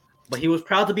 but he was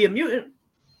proud to be a mutant.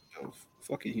 Oh,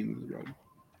 fucking humans, bro.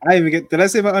 I even get. Did I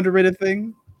say my underrated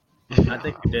thing? I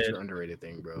think you did. Underrated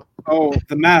thing, bro. Oh,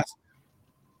 the mask.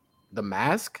 The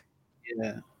mask?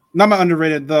 Yeah, not my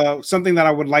underrated. The something that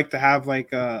I would like to have,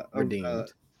 like redeemed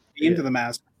into the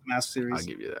mask series. I'll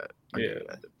give you that. Give you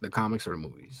that. The comics or the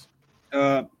movies?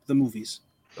 The movies.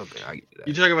 Okay, I give you that.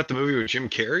 You talking about the movie with Jim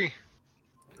Carrey?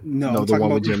 No, the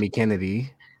one with Jimmy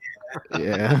Kennedy.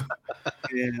 Yeah.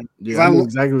 Yeah. I know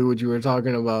exactly what you were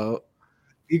talking about.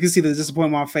 You can see the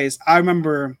disappointment on my face. I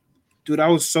remember, dude, I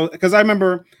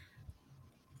remember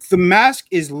The Mask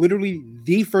is literally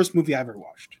the first movie I ever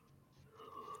watched.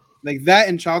 Like, that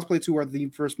and Child's Play 2 are the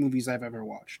first movies I've ever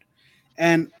watched.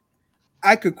 And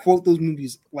I could quote those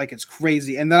movies like it's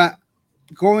crazy. And then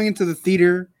going into the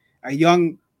theater, a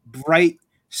young, bright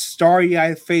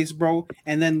starry-eyed face, bro,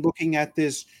 and then looking at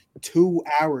this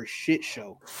 2-hour shit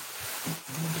show.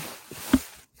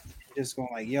 Just going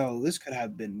like, yo, this could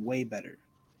have been way better.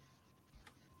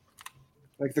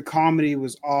 Like the comedy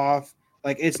was off.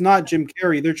 Like it's not Jim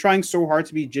Carrey. They're trying so hard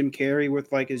to be Jim Carrey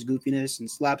with like his goofiness and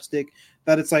slapstick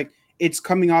that it's like it's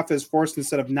coming off as forced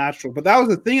instead of natural. But that was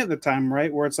the thing at the time,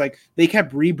 right? Where it's like they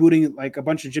kept rebooting like a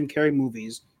bunch of Jim Carrey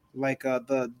movies, like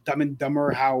the Dumb and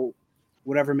Dumber, How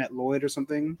Whatever Met Lloyd or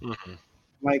something. Mhm.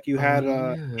 Like you had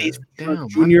Ace Damn,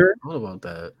 Jr. I forgot about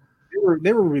that.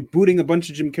 They were rebooting a bunch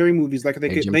of Jim Carrey movies. Like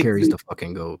Hey, Jim Carrey's the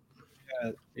fucking goat.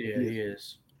 Yeah, he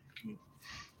is.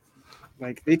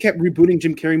 Like they kept rebooting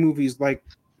Jim Carrey movies. Like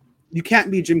you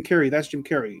can't be Jim Carrey. That's Jim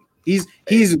Carrey. He's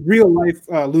real life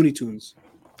Looney Tunes.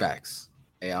 Facts.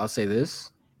 Hey, I'll say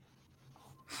this: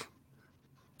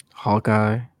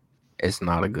 Hawkeye is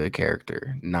not a good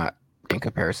character, not in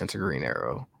comparison to Green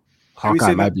Arrow. Can we say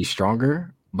Hawkeye that- might be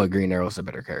stronger, but Green Arrow's a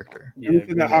better character. You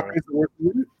think that Hawkeye's the worst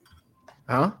mutant?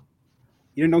 Huh?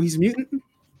 You didn't know he's a mutant?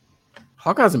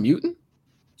 Hawkeye's a mutant?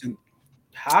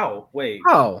 How? Wait.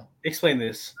 How? Explain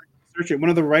this. Search it. One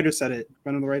of the writers said it.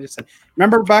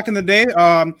 Remember back in the day,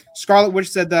 Scarlet Witch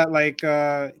said that like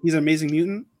he's an amazing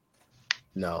mutant.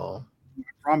 No. I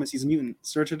promise he's a mutant.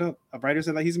 Search it up. A writer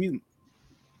said that he's a mutant.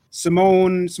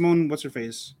 Simone, what's her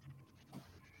face?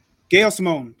 Gail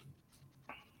Simone.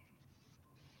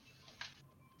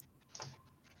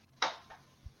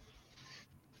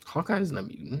 Hawkeye isn't a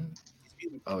mutant.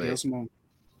 Oh, Gail yeah. Simone.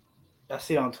 I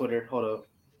see it on Twitter. Hold up.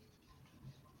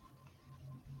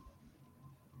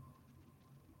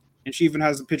 And she even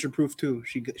has a picture proof too.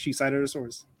 She cited a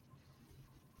source.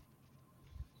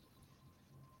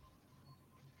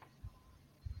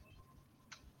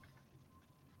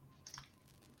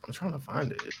 I'm trying to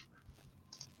find it.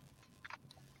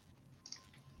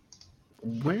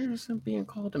 Where is it being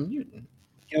called a mutant?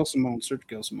 Gail Simone. Search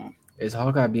Gail Simone. Is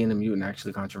Hawkeye being a mutant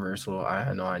actually controversial? I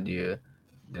had no idea.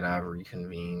 Did I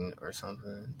reconvene or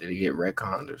something? Did he get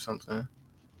retconned or something?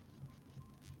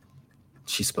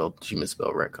 She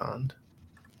misspelled retconned.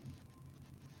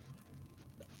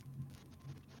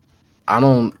 I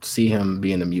don't see him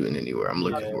being a mutant anywhere. I'm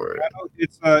looking for it.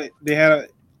 It's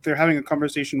they're having a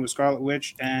conversation with Scarlet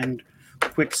Witch and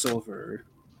Quicksilver.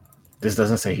 This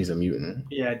doesn't say he's a mutant.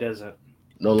 Yeah, it doesn't.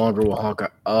 No longer will Hawkeye.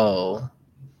 Oh.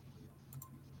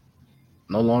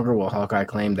 No longer will Hawkeye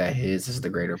claim that his is the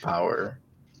greater power.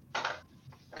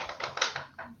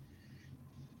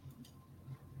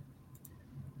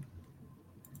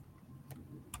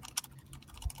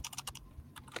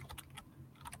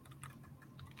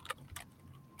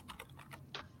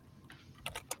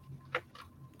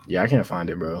 Yeah, I can't find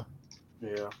it, bro.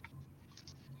 Yeah.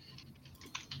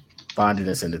 Find it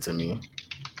and send it to me.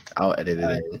 I'll edit it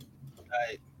in.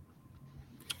 Right.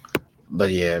 But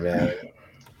yeah, man.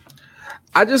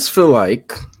 I just feel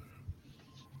like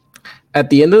at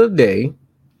the end of the day,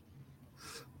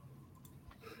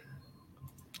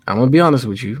 I'm gonna be honest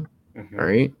with you. Mhm. All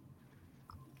right.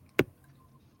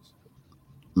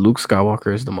 Luke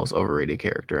Skywalker is the most overrated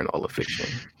character in all of fiction.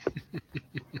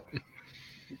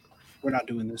 We're not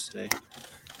doing this today.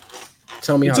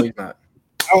 Tell me how he's not.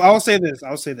 I'll say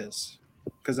this.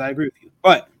 Because I agree with you.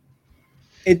 But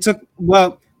it took,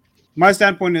 my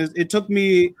standpoint is it took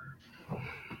me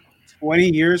 20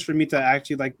 years for me to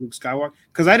actually like Luke Skywalker.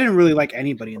 Because I didn't really like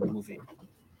anybody in the movie.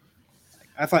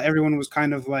 I thought everyone was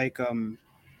kind of like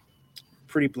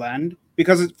pretty bland.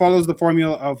 Because it follows the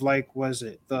formula of like, was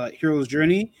it the hero's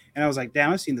journey? And I was like,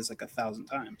 damn, I've seen this like 1,000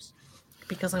 times.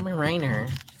 Because I'm a writer.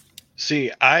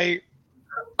 See, I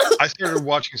started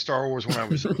watching Star Wars when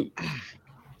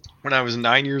I was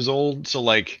 9 years old. So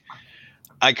like,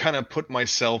 I kind of put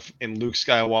myself in Luke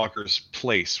Skywalker's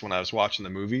place when I was watching the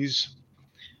movies.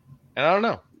 And I don't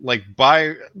know, like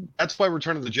that's why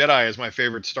Return of the Jedi is my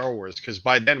favorite Star Wars, because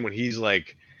by then when he's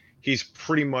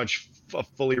pretty much a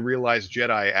fully realized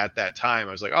Jedi at that time,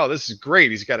 I was like, oh, this is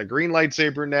great. He's got a green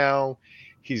lightsaber now.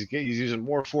 He's using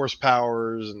more Force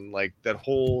powers, and like that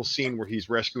whole scene where he's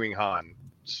rescuing Han.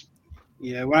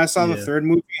 Yeah, when I saw the third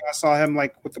movie, I saw him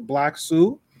like with the black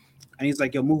suit, and he's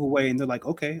like, "Yo, move away," and they're like,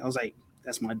 "Okay." I was like,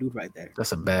 "That's my dude right there."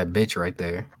 That's a bad bitch right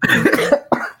there.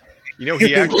 You know,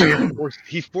 he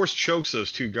actually force chokes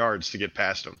those two guards to get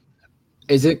past him.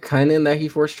 Is it canon that he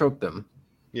force choked them?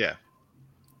 Yeah.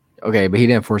 Okay, but he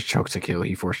didn't force choke to kill.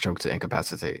 He force choke to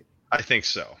incapacitate. I think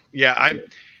so. Yeah,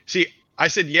 I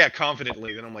said yeah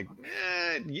confidently. Then I'm like,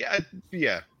 yeah,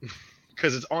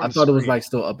 because it's on. I thought it was like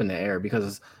still up in the air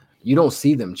because you don't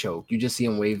see them choke. You just see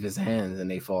him wave his hands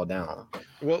and they fall down.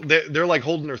 Well, they're like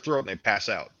holding their throat and they pass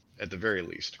out at the very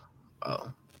least.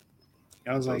 Oh,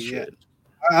 I was like, shit.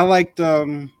 I liked.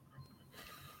 I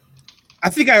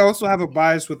think I also have a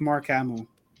bias with Mark Hamill.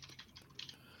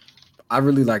 I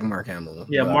really like Mark Hamill.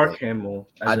 Yeah, but Mark Hamill.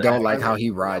 I don't like how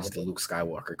he rides the Luke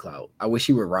Skywalker clout. I wish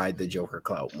he would ride the Joker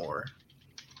clout more,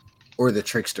 or the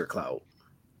trickster clout.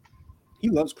 He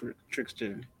loves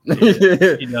Trickster.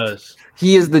 He does.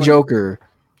 He is the Joker.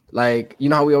 Like, you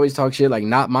know how we always talk shit, like,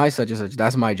 not my such and such.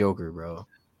 That's my Joker, bro.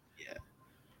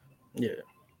 Yeah,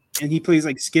 And he plays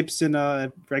like Skips in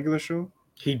a regular show.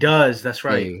 he does. That's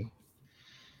right. Hey,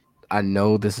 I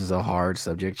know this is a hard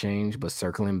subject change, but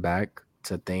circling back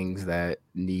to things that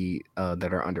need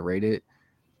that are underrated,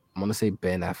 I'm gonna say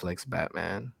Ben Affleck's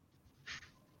Batman.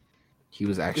 He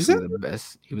was actually the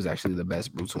best. He was actually the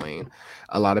best Bruce Wayne.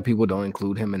 A lot of people don't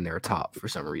include him in their top for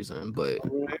some reason, but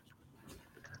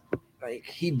like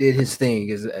he did his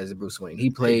thing as Bruce Wayne. He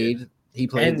played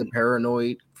the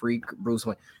paranoid freak Bruce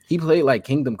Wayne. He played like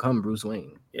Kingdom Come Bruce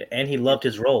Wayne. Yeah, and he loved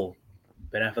his role.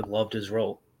 Ben Affleck loved his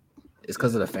role. It's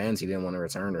because of the fans he didn't want to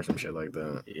return or some shit like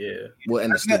that. Yeah. Well,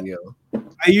 in the studio.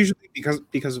 I usually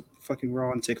because fucking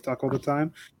we're on TikTok all the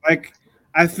time. Like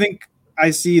I think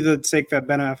I see the take that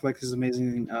Ben Affleck is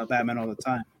amazing Batman all the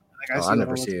time. Like I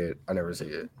never see it. I never see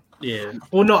it. Yeah.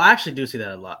 Well, no, I actually do see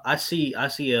that a lot. I see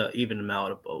a even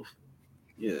amount of both.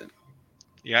 Yeah.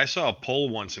 Yeah, I saw a poll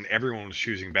once, and everyone was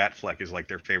choosing Batfleck as like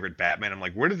their favorite Batman. I'm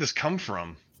like, where did this come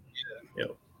from? Yeah.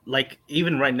 Like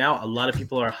even right now, a lot of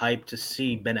people are hyped to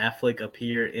see Ben Affleck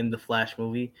appear in the Flash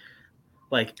movie.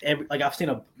 Like I've seen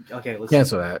let's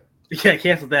cancel that. Yeah,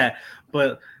 cancel that.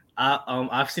 But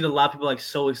I've seen a lot of people like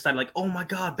so excited, like, oh my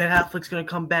god, Ben Affleck's gonna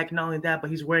come back. Not only that,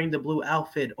 but he's wearing the blue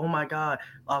outfit. Oh my god,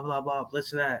 blah blah blah.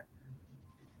 Listen to that.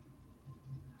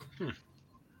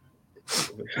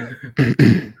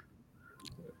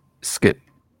 Skip.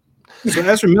 So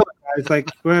Ezra Miller, guys, like,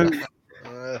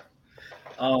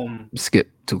 skip.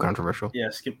 Too controversial. Yeah,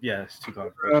 skip. Yeah, it's too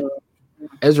controversial.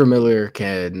 Ezra Miller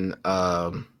can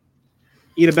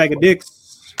eat a bag of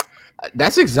dicks.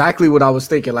 That's exactly what I was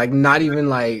thinking. Like, not even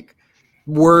like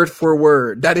word for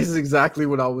word. That is exactly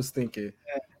what I was thinking.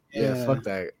 Yeah, fuck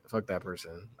that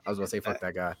person. I was gonna say fuck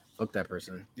that guy. Fuck that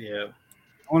person. Yeah.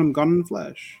 I want him gone in the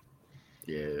flesh.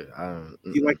 Yeah, I don't.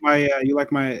 You like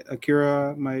my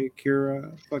Akira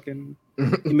fucking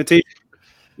imitation?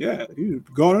 Yeah, you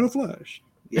gone in the flesh.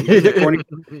 Yeah,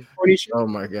 corny shit. Oh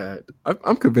my god,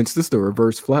 I'm convinced this is the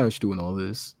reverse Flash doing all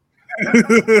this.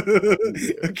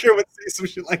 Akira would say some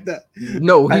shit like that.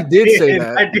 No, he did say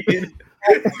that. I did.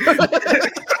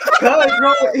 God,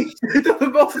 bro, it's the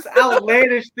most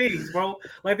outlandish things, bro.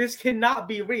 Like this cannot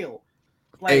be real.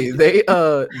 Like, hey, they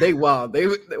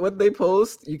what they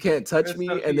post, you can't touch me,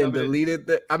 and then deleted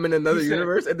I'm in another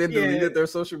universe, and then deleted their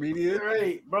social media.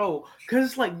 Right, bro. Because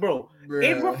it's like, bro,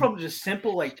 it went from just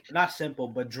simple, like not simple,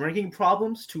 but drinking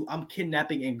problems to I'm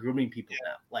kidnapping and grooming people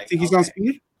now. Like, think he's on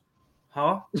speed?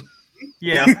 Huh?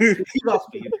 Yeah, he's on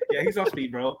speed. Yeah, he's on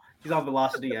speed, bro. He's on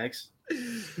Velocity X.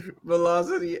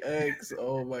 Velocity X.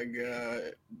 Oh my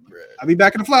god, bro. I'll be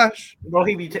back in the Flash, bro.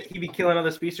 He be killing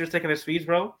other speedsters, taking their speeds,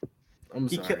 bro. I'm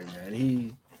sorry,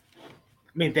 man.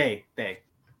 They.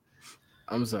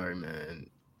 I'm sorry, man.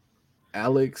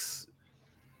 Alex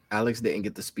didn't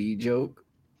get the speed joke,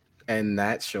 and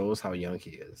that shows how young he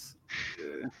is.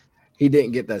 He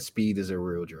didn't get that speed is a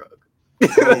real drug.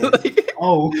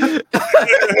 Oh.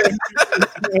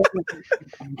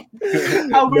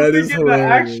 How that is the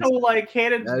actual like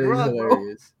hated that drug, is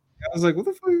hilarious. Bro. I was like, what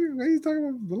the fuck are you talking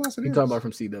about? Velocity? You're talking about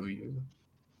from CW.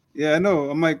 Yeah, I know.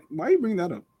 I'm like, why are you bringing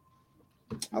that up?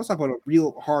 I was talking about a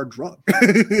real hard drug.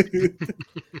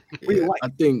 Yeah, I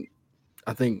think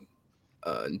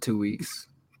in 2 weeks,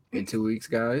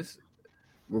 guys,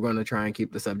 we're gonna try and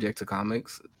keep the subject to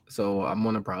comics. So I'm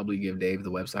gonna probably give Dave the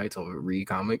website to read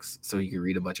comics, so he can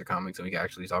read a bunch of comics and we can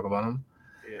actually talk about them.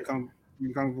 Yeah. Comic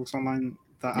books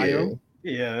online.io.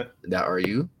 Yeah. That are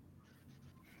you?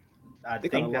 I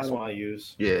think that's what I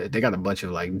use. Yeah, they got a bunch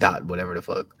of like dot whatever the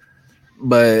fuck.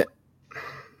 But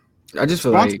I just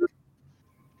feel like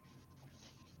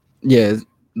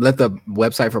let the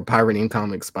website for Pirating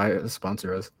Comics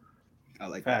sponsor us. I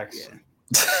like facts.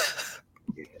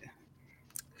 Yeah.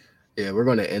 Yeah, we're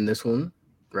gonna end this one,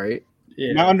 right?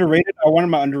 Yeah. My underrated. I wanted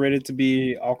my underrated to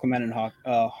be Aquaman and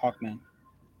Hawkman.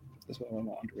 That's what I want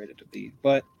my underrated to be.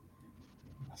 But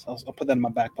I'll put that in my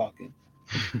back pocket.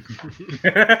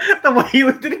 The way he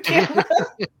looked at the camera.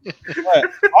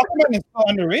 But Aquaman is still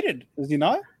underrated, is he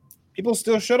not? People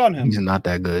still shit on him. He's not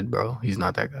that good, bro. He's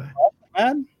not that guy.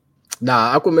 Man.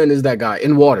 Nah, Aquaman is that guy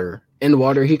in water. In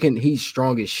water, he's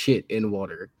strong as shit in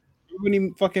water. When he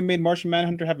fucking made Martian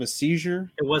Manhunter have a seizure.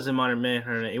 It wasn't Martian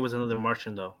Manhunter. It was another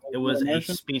Martian though. It was a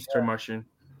speedster Martian.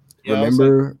 Yeah,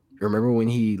 Remember when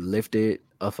he lifted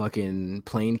a fucking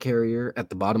plane carrier at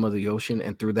the bottom of the ocean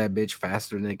and threw that bitch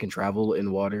faster than it can travel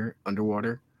in water,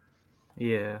 underwater?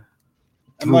 Yeah.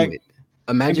 I'm Threw like, it.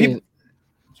 Imagine,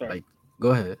 sorry. like, go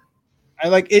ahead. I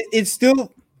like it. It's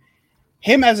still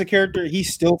him as a character. He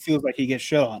still feels like he gets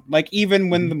shit on. Like even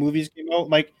when the movies came out,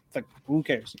 like it's like who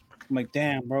cares? I'm like,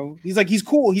 damn, bro. He's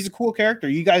cool. He's a cool character.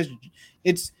 You guys,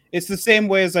 it's the same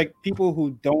way as like people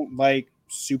who don't like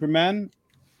Superman.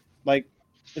 Like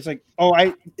it's like,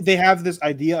 oh, they have this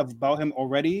idea about him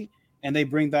already, and they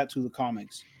bring that to the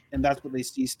comics, and that's what they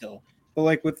see still. But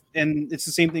like and it's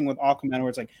the same thing with Aquaman, where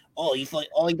it's like, oh, he's like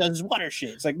all he does is water shit.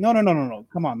 It's like, no.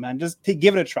 Come on, man, just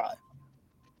give it a try.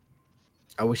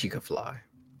 I wish he could fly.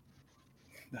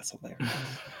 That's hilarious.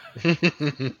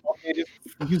 Okay, just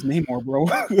use Namor, bro.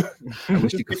 I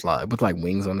wish he could fly with like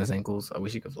wings on his ankles. I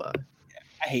wish he could fly.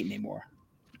 I hate Namor.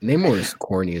 Namor is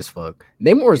corny as fuck.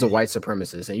 Namor is a white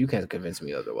supremacist, and you can't convince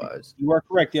me otherwise. You are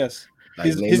correct. Yes, Like,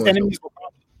 his enemies were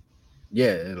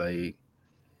yeah, like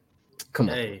come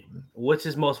on. Hey, what's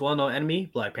his most well-known enemy?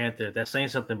 Black Panther. That's saying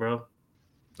something, bro.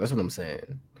 That's what I'm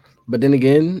saying. But then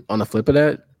again, on the flip of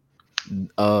that,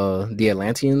 the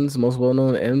Atlanteans' most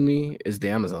well-known enemy is the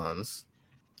Amazons.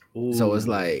 Ooh. So it's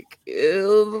like,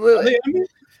 Are they enemies?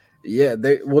 yeah,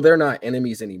 they're not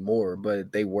enemies anymore,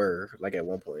 but they were like at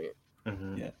one point.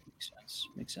 Mhm. Yeah,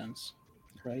 makes sense,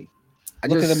 right? I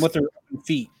Look just, at them with their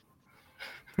feet,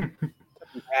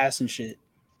 ass and shit.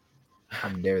 how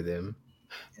dare them?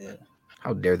 Yeah.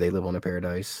 How dare they live on a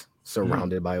paradise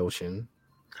surrounded by ocean?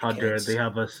 How dare they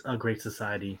have a great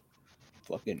society?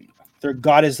 Fucking, their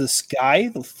god is the sky.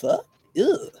 The fuck?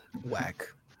 Ugh. Whack.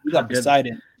 We How got dare-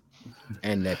 Poseidon.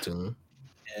 And Neptune.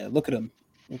 Yeah, look at him.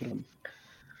 Look at him.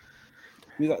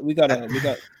 We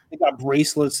got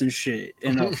bracelets and shit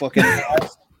in a fucking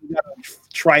house. We got a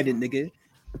trident, nigga.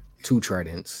 2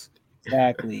 tridents.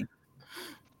 Exactly.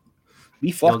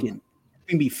 Be fucking.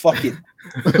 We be fucking.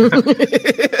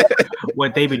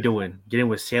 What they be doing? Getting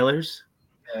with sailors?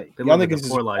 Yeah, They y'all live niggas the is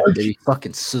poor life. They be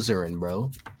fucking scissoring,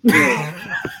 bro.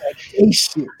 Hey,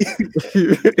 shit.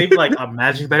 They be like, our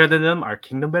magic better than them? Our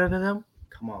kingdom better than them?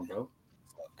 Come on, bro.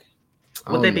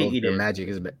 I What don't they know be if their eating? magic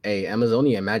is. Hey,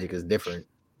 Amazonian magic is different.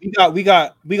 We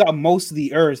got most of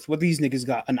the earth. What these niggas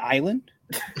got? An island?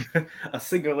 A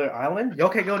singular island? Y'all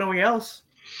can't go nowhere else.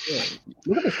 Yeah.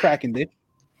 Look at this cracking, bitch.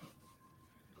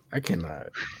 I cannot.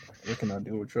 What can I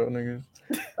do with y'all niggas?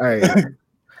 All right,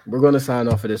 we're gonna sign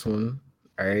off for this one.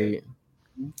 All right,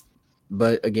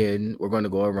 but again, we're gonna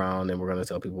go around and we're gonna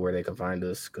tell people where they can find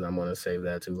us because I'm gonna save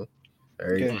that too. All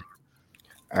right, Okay.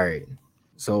 all right.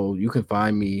 So you can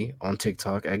find me on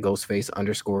TikTok at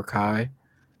Ghostface_Kai,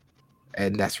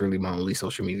 and that's really my only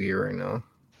social media right now.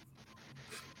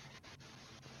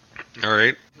 All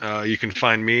right. You can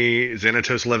find me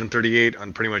Xanatos1138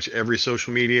 on pretty much every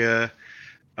social media.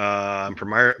 I'm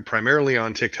primarily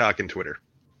on TikTok and Twitter.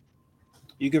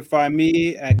 You can find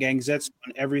me at Gangzets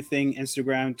on everything: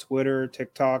 Instagram, Twitter,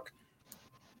 TikTok.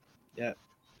 Yeah.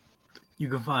 You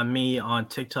can find me on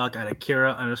TikTok at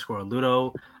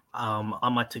Akira_Ludo.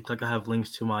 On my TikTok, I have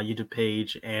links to my YouTube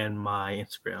page and my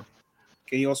Instagram.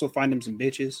 Can you also find them some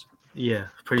bitches? Yeah,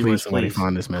 pretty Please, much. somebody Please,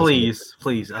 find this man. please.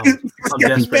 I'm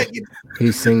desperate.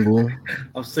 He's single.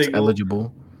 I'm He's single.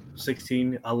 eligible.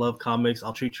 16. I love comics.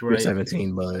 I'll treat you You're right.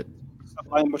 17, but Stop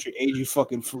lying about your age, you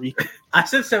fucking freak. I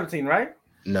said 17, right?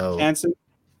 no. Hanson.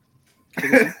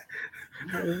 Yeah.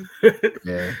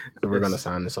 So we're gonna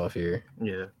sign this off here.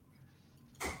 Yeah.